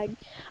 so swag.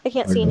 I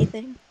can't I see know.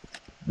 anything.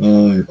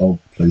 I'll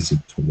place a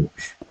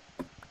torch.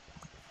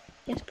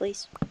 Yes,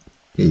 please.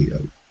 Here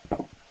you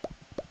go.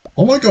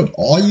 Oh my god,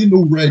 iron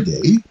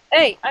already?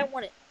 Hey, I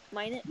want it.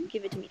 Mine it.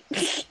 Give it to me.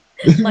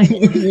 Mine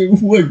it.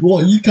 Wait,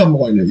 what? You can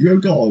mine it. You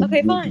got a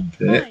Okay, wooden fine,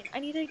 fine. pick. I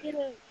need to get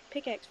a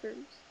pickaxe first.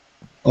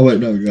 Oh wait,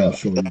 no, yeah,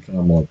 sure, you can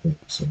have my pick,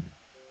 sorry.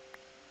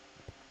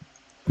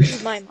 This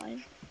is my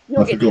mine. You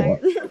I don't get any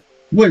forgot. iron.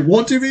 Wait,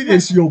 what do you mean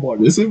it's your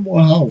mine? It's in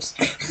my house.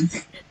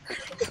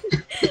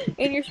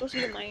 And you're supposed to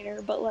be the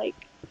miner, but like...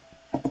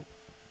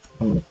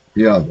 Oh,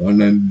 yeah,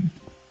 and then...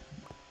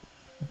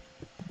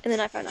 And then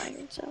I found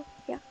iron, so,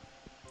 yeah.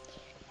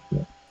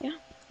 Yeah.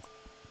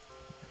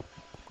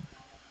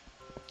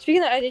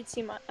 Speaking of that, I did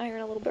see my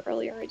iron a little bit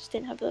earlier. I just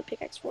didn't have the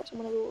pickaxe for it, so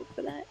I'm gonna go look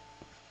for that.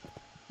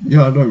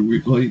 Yeah, I know,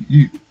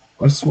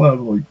 I swear,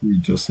 like, we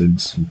just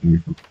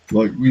instantly...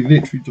 Like, we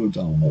literally took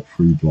down, like,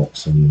 3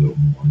 blocks on a little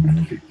more, and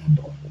then we found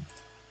iron.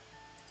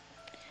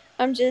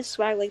 I'm just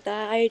swag like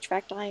that. I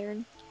attract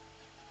iron.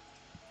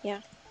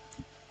 Yeah.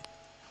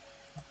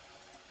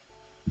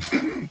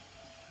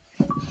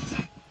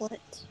 What?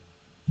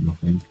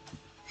 Nothing.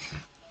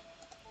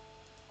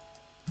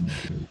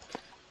 Okay.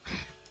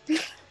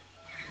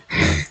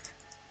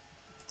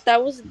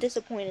 That was a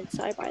disappointed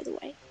sigh, by the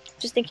way.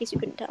 Just in case you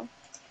couldn't tell.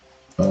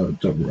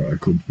 Don't worry, I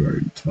could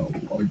very much tell a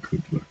lot.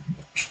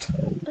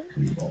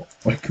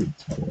 I could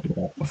tell a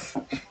lot.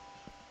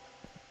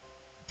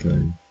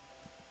 Okay.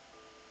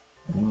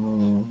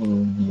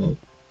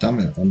 Damn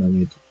it, I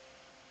need...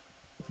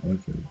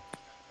 Okay.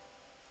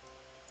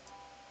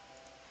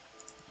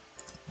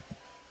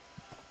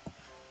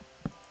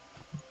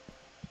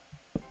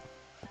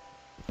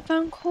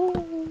 Found coal.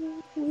 Woo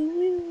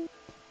woo.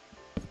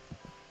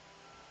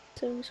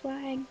 So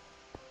swag.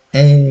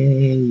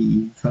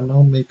 Hey, can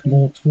I make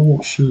more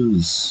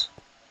torches?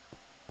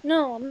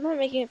 No, I'm not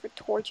making it for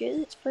torches.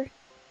 It's for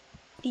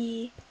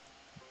the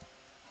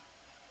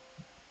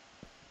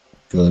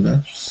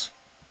Furnace?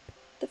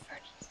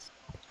 furnace.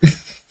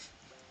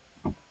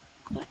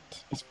 What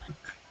is fun?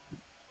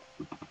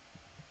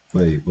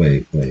 Wait.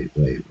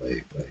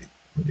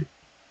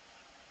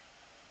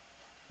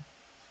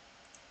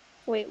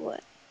 Wait,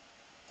 what?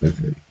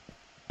 Okay.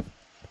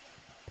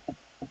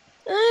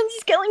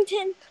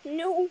 Skeleton!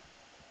 No!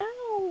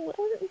 Ow! That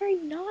wasn't very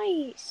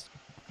nice.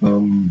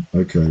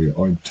 Okay,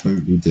 I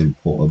totally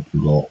didn't put a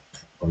block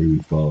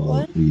over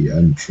What? the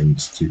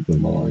entrance to the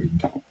mine.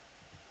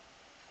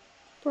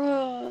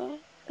 Bruh.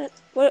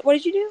 What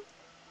did you do?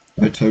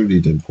 I totally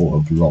didn't put a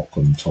block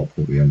on top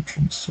of the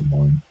entrance to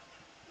mine.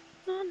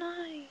 Not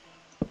nice.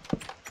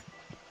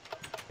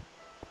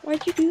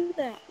 Why'd you do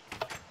that?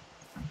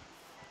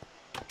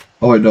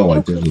 Oh, no, I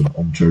How could didn't.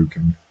 I'm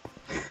joking.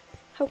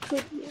 How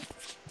could you?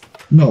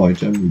 No, I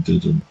generally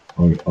didn't.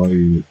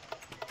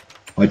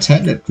 I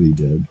technically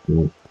did,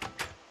 but...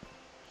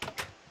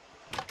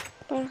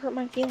 But it hurt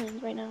my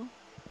feelings right now.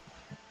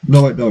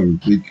 No,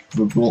 the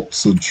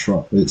block's a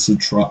trap. It's a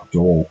trap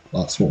door.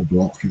 That's what a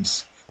block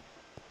is.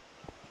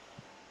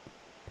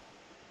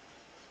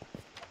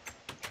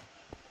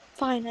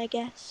 Fine, I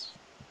guess.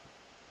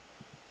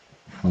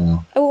 Huh.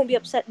 I won't be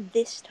upset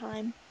this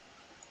time.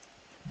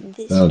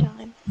 This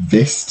time.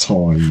 This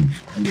time.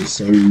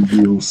 So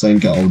you're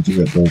saying I'll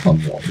do it more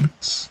than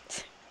once.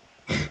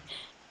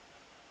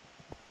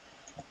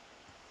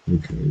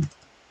 Okay.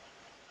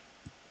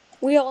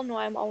 We all know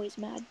I'm always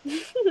mad.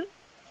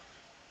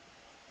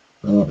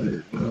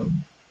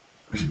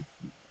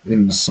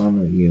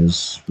 Insanity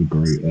is the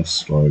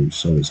greatest though,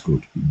 so it's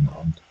good to be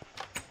mad.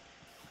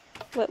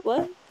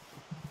 What?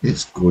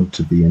 It's good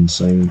to be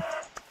insane,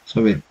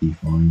 so it'd be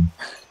fine.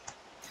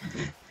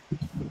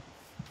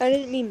 I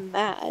didn't mean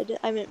mad,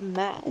 I meant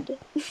mad.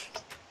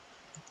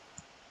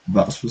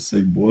 That's the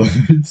same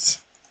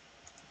words.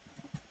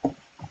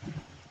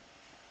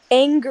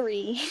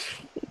 Angry.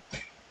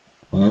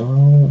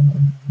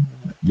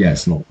 Yeah,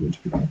 it's not good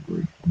to be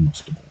angry, I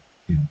must admit.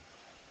 Yeah.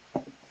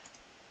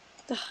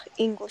 Ugh,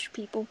 English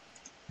people.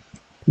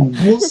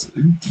 What's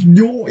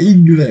your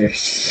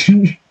English?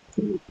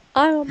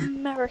 I'm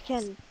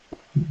American.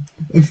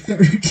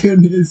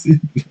 American is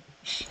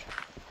English.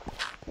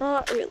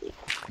 Not really.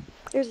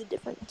 There's a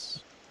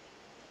difference.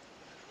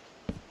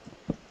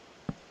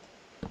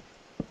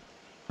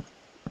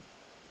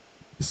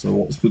 So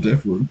what's the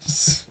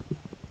difference?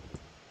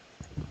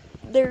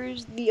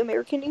 There's the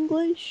American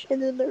English,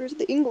 and then there's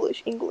the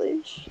English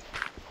English.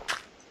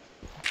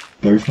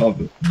 Both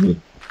have it,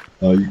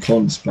 but you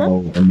can't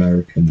spell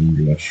American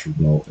English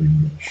without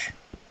English.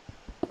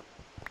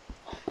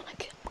 Oh my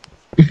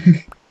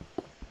god.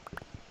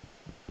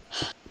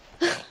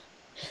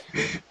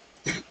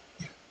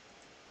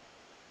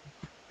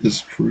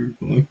 It's true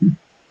though.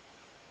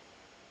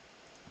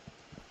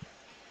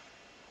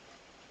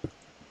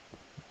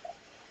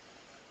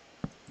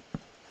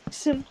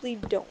 Simply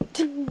don't.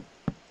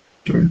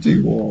 Don't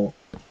do what?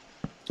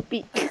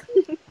 Speak.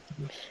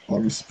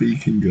 I'm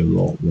speaking a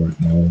lot right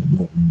now, I'm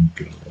not even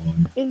gonna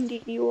lie.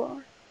 Indeed you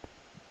are.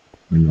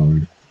 I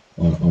know.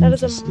 I'm That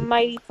is a just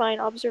mighty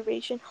fine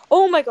observation.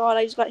 Oh my god,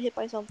 I just got hit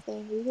by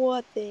something.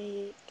 What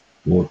the heck?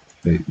 what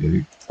hit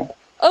you?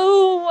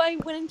 Oh, I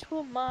went into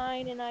a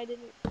mine and I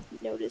didn't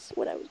notice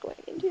what I was going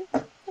into.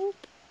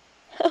 Help.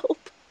 Help.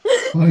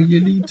 Oh,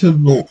 you need to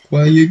look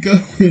where you're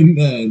going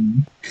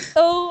then.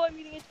 Oh, I'm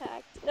getting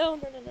attacked. No,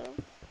 no, no, no.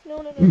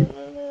 No, no, no, no, no,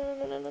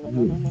 no, no, no, no, no, no,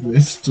 no, no, no.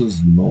 This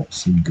does not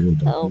seem good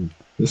at Help. all.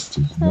 This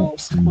does not Help.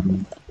 seem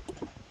good.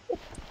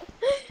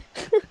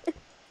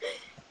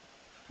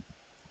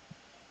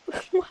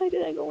 Why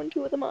did I go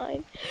into the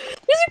mine?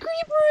 There's a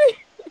creeper!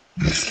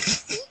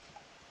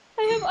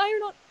 I have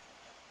iron on.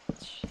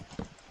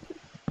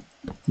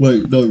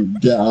 Wait, no,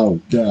 get out,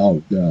 get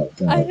out, get out,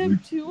 get I out.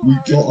 have two We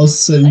hearts. gotta I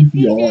save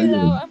the can't get it out.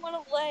 iron. I'm on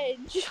a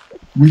ledge.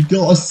 We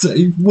gotta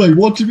save. Wait,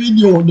 what do you mean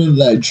you're on a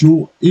ledge?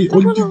 You're I'm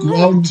on a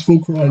underground ledge.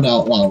 for crying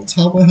out loud.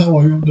 How the hell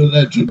are you on a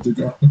ledge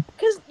underground?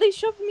 Because they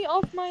shoved me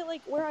off my,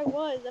 like, where I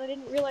was, and I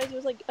didn't realize it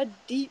was, like, a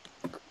deep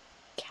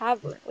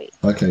cavern. Wait.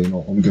 Okay,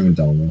 no, I'm going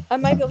down there. I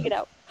might be able to get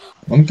out.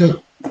 I'm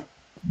go.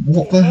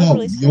 What Okay, the that was hell?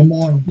 really Your scary.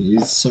 mind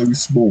is so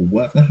small.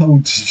 Where the hell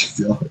did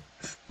you go?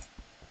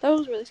 That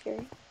was really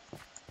scary.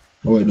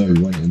 Oh wait, no,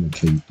 you went in the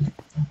cave.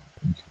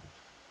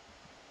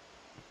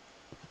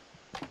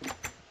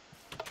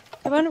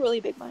 I found a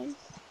really big mine.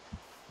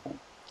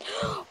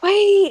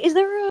 Wait, is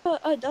there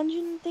a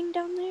dungeon thing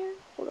down there?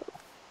 Hold up.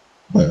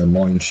 Wait, a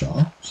mine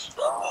shaft?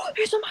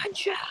 There's a mine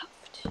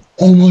shaft!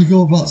 Oh my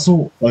god, that's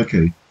all.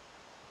 Okay,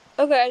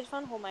 Okay, I just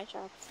found a whole mine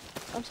shaft.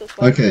 I'm so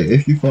sorry. okay.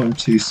 If you find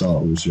 2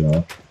 saddles,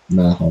 yeah,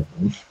 now have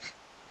one.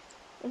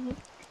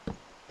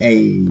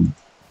 Hey.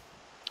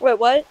 Wait,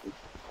 what?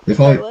 If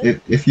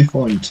if you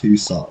find 2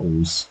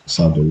 saddles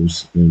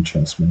in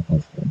chest, may I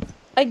have one.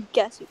 I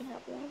guess you can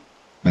have one.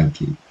 Thank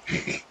you.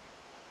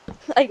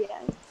 I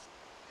guess.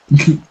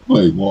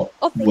 Wait, what?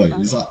 I'll think Wait,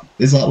 about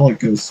is that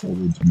like a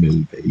solid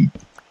maybe?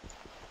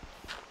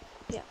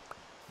 Yeah.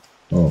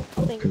 Oh, I'll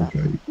fuck, think about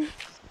okay.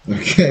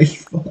 Okay,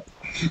 fuck.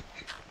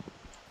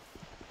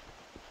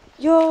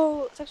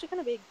 Yo, it's actually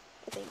kind of big,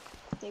 I think.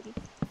 Maybe.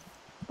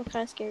 I'm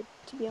kind of scared,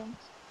 to be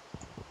honest.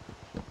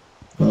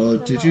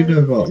 Did you know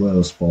about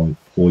those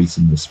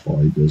poisonous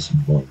spiders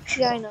and bunch?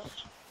 Yeah, I know.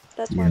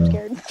 That's why I'm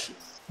scared.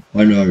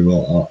 I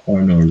know,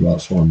 I know,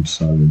 that's why I'm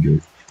telling you.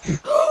 I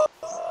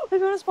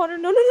found a spawner.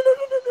 No, no, no, no,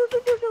 no, no, no,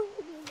 no, no,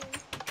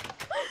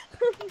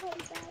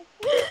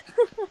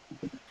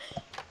 no.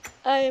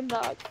 I am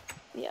not.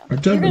 Yeah. I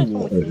don't know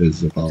what it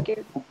is about.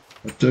 I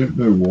don't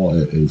know what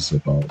it is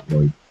about,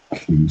 like,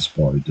 king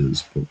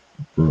spiders, but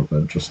bro,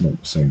 they're just not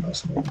the same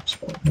as normal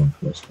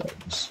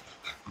spiders.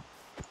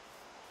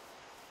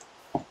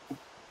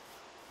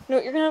 No,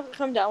 you're gonna have to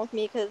come down with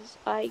me because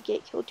I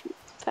get killed too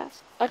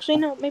fast. Actually,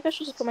 no, maybe I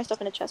should just put my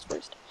stuff in a chest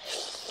first.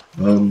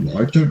 I don't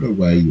know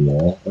where you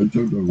are. I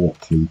don't know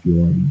what cave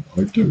you're in.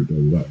 I don't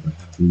know where the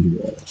hell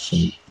you are, so...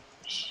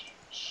 Shh.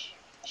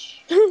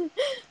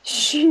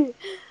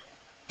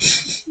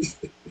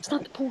 It's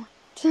not the point.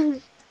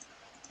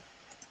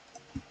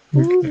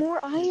 Ooh, more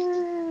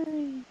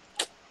iron.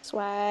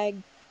 Swag.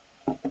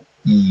 We'll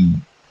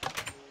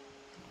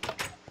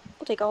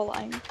take all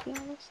iron, to be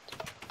honest.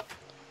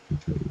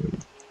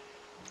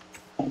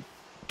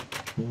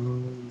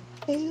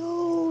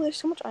 Ew, there's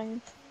so much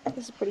iron.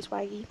 This is pretty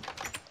swaggy.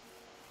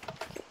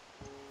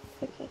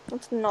 Okay,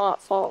 let's not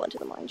fall into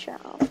the mine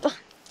shaft.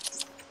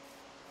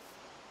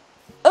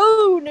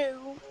 Oh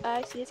no!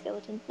 I see a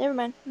skeleton. Never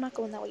mind, I'm not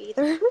going that way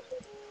either.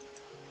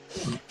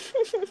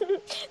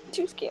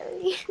 Too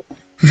scary.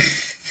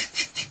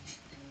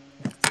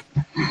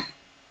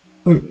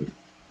 Okay.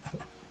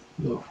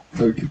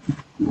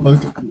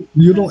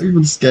 You're not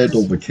even scared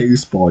of the cave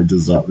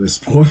spiders at this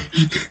point.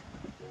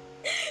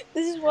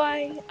 This is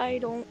why I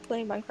don't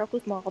play Minecraft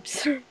with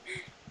mobs.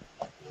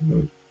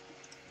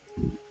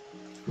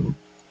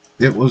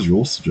 It was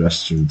your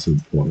suggestion to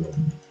play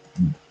on.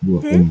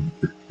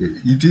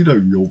 You do know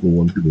you're the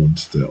one who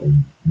wanted it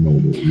on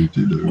normal. You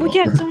do know. Well,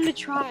 yeah, someone to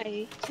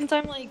try. Since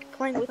I'm like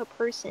playing with a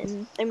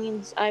person, that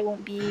means I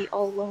won't be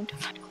all alone to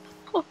fight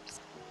all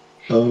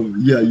the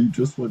mobs. Yeah, you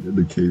just went in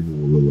the cave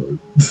all alone.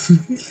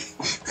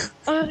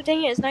 Oh,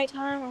 dang it, it's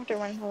nighttime. I have to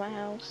run from my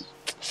house.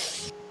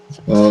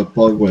 By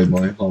the way,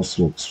 my house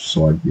looks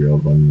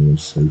swaggier than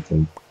yours so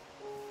far.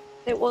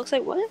 It looks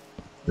like what?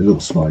 It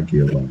looks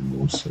swaggier than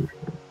yours so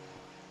far.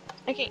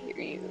 I can't hear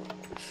you.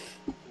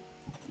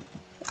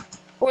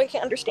 Or I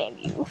can't understand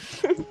you.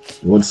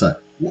 What's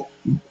that? What?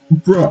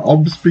 Bruh,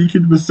 I'm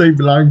speaking the same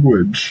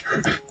language.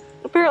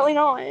 Apparently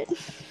not.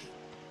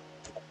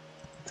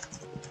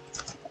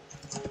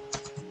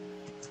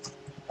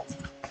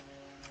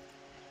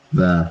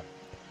 There.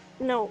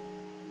 No.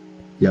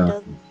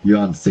 Yeah, you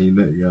haven't seen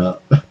it yet.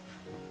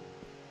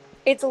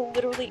 It's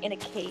literally in a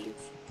cave.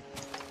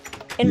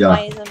 And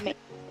mine is amazing.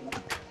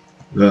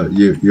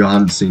 You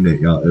haven't seen it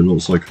yet. It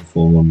looks like a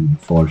full-on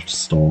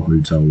 5-star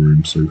hotel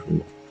room so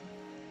far.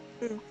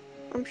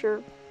 I'm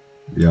sure.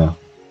 Yeah,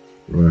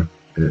 right.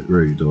 It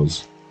really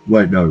does.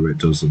 Wait, no, it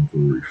doesn't. The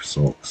roof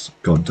sucks.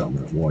 God damn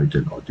it! Why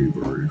didn't I do the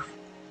roof?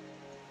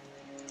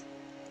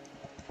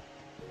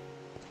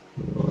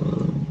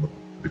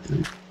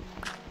 Okay.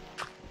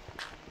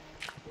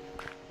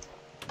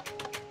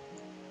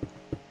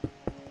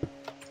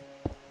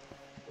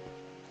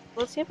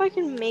 let's see if I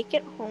can make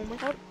it home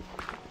without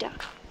dying.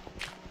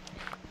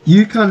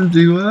 You can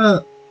do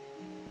it.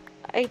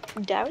 I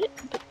doubt it,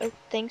 but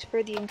thanks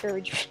for the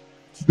encouragement.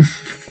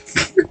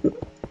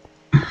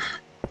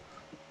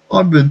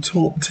 I'm a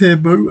top tier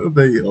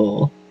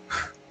motivator.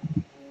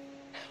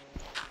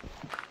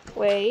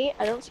 Wait,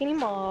 I don't see any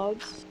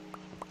mobs.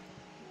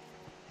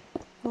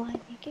 Will I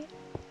make it?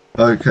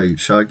 Okay,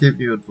 shall I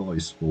give you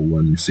advice for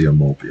when you see a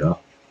mob, yeah?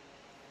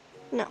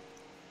 No.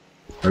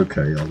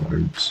 Okay, I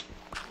won't.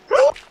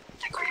 The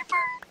creeper!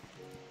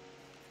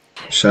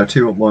 Shall I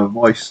tell you what my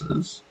advice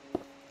is?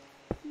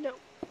 No.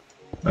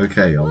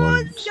 Okay, I Oh,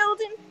 won't. the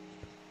skeleton!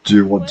 Do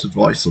you want What?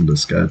 advice on the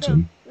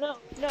skeleton? No,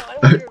 I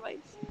don't want your advice.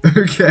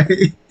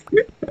 Okay.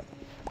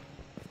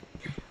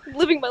 I'm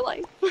living my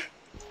life.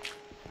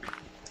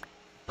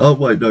 Oh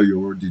wait, no,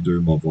 you're already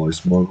doing my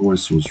voice. My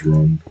voice was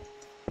wrong.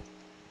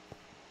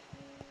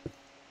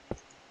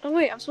 Oh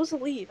wait, I'm supposed to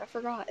leave. I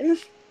forgot.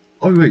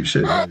 Oh wait,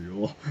 shit, there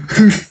you are.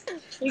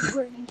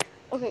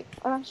 Okay,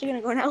 I'm actually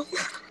gonna go now.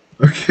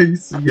 Okay,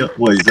 see ya.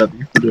 Wait, let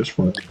me finish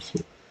my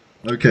episode.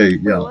 Okay,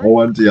 yeah, what?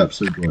 I'll end the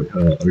episode right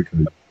here.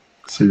 Okay,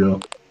 see ya.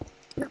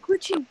 You're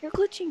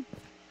glitching.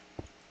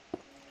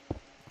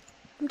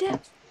 I'm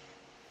dead.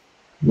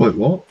 Wait,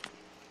 what?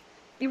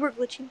 You were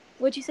glitching.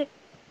 What'd you say?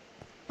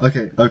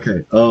 Okay.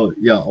 Oh,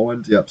 yeah, I'll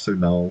end the episode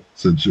now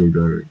since you're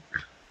going.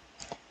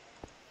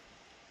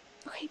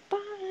 Okay,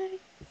 bye.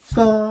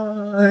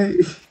 Bye.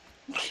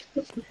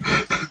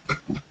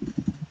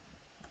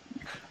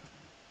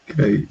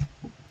 Okay.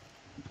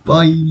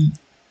 Bye.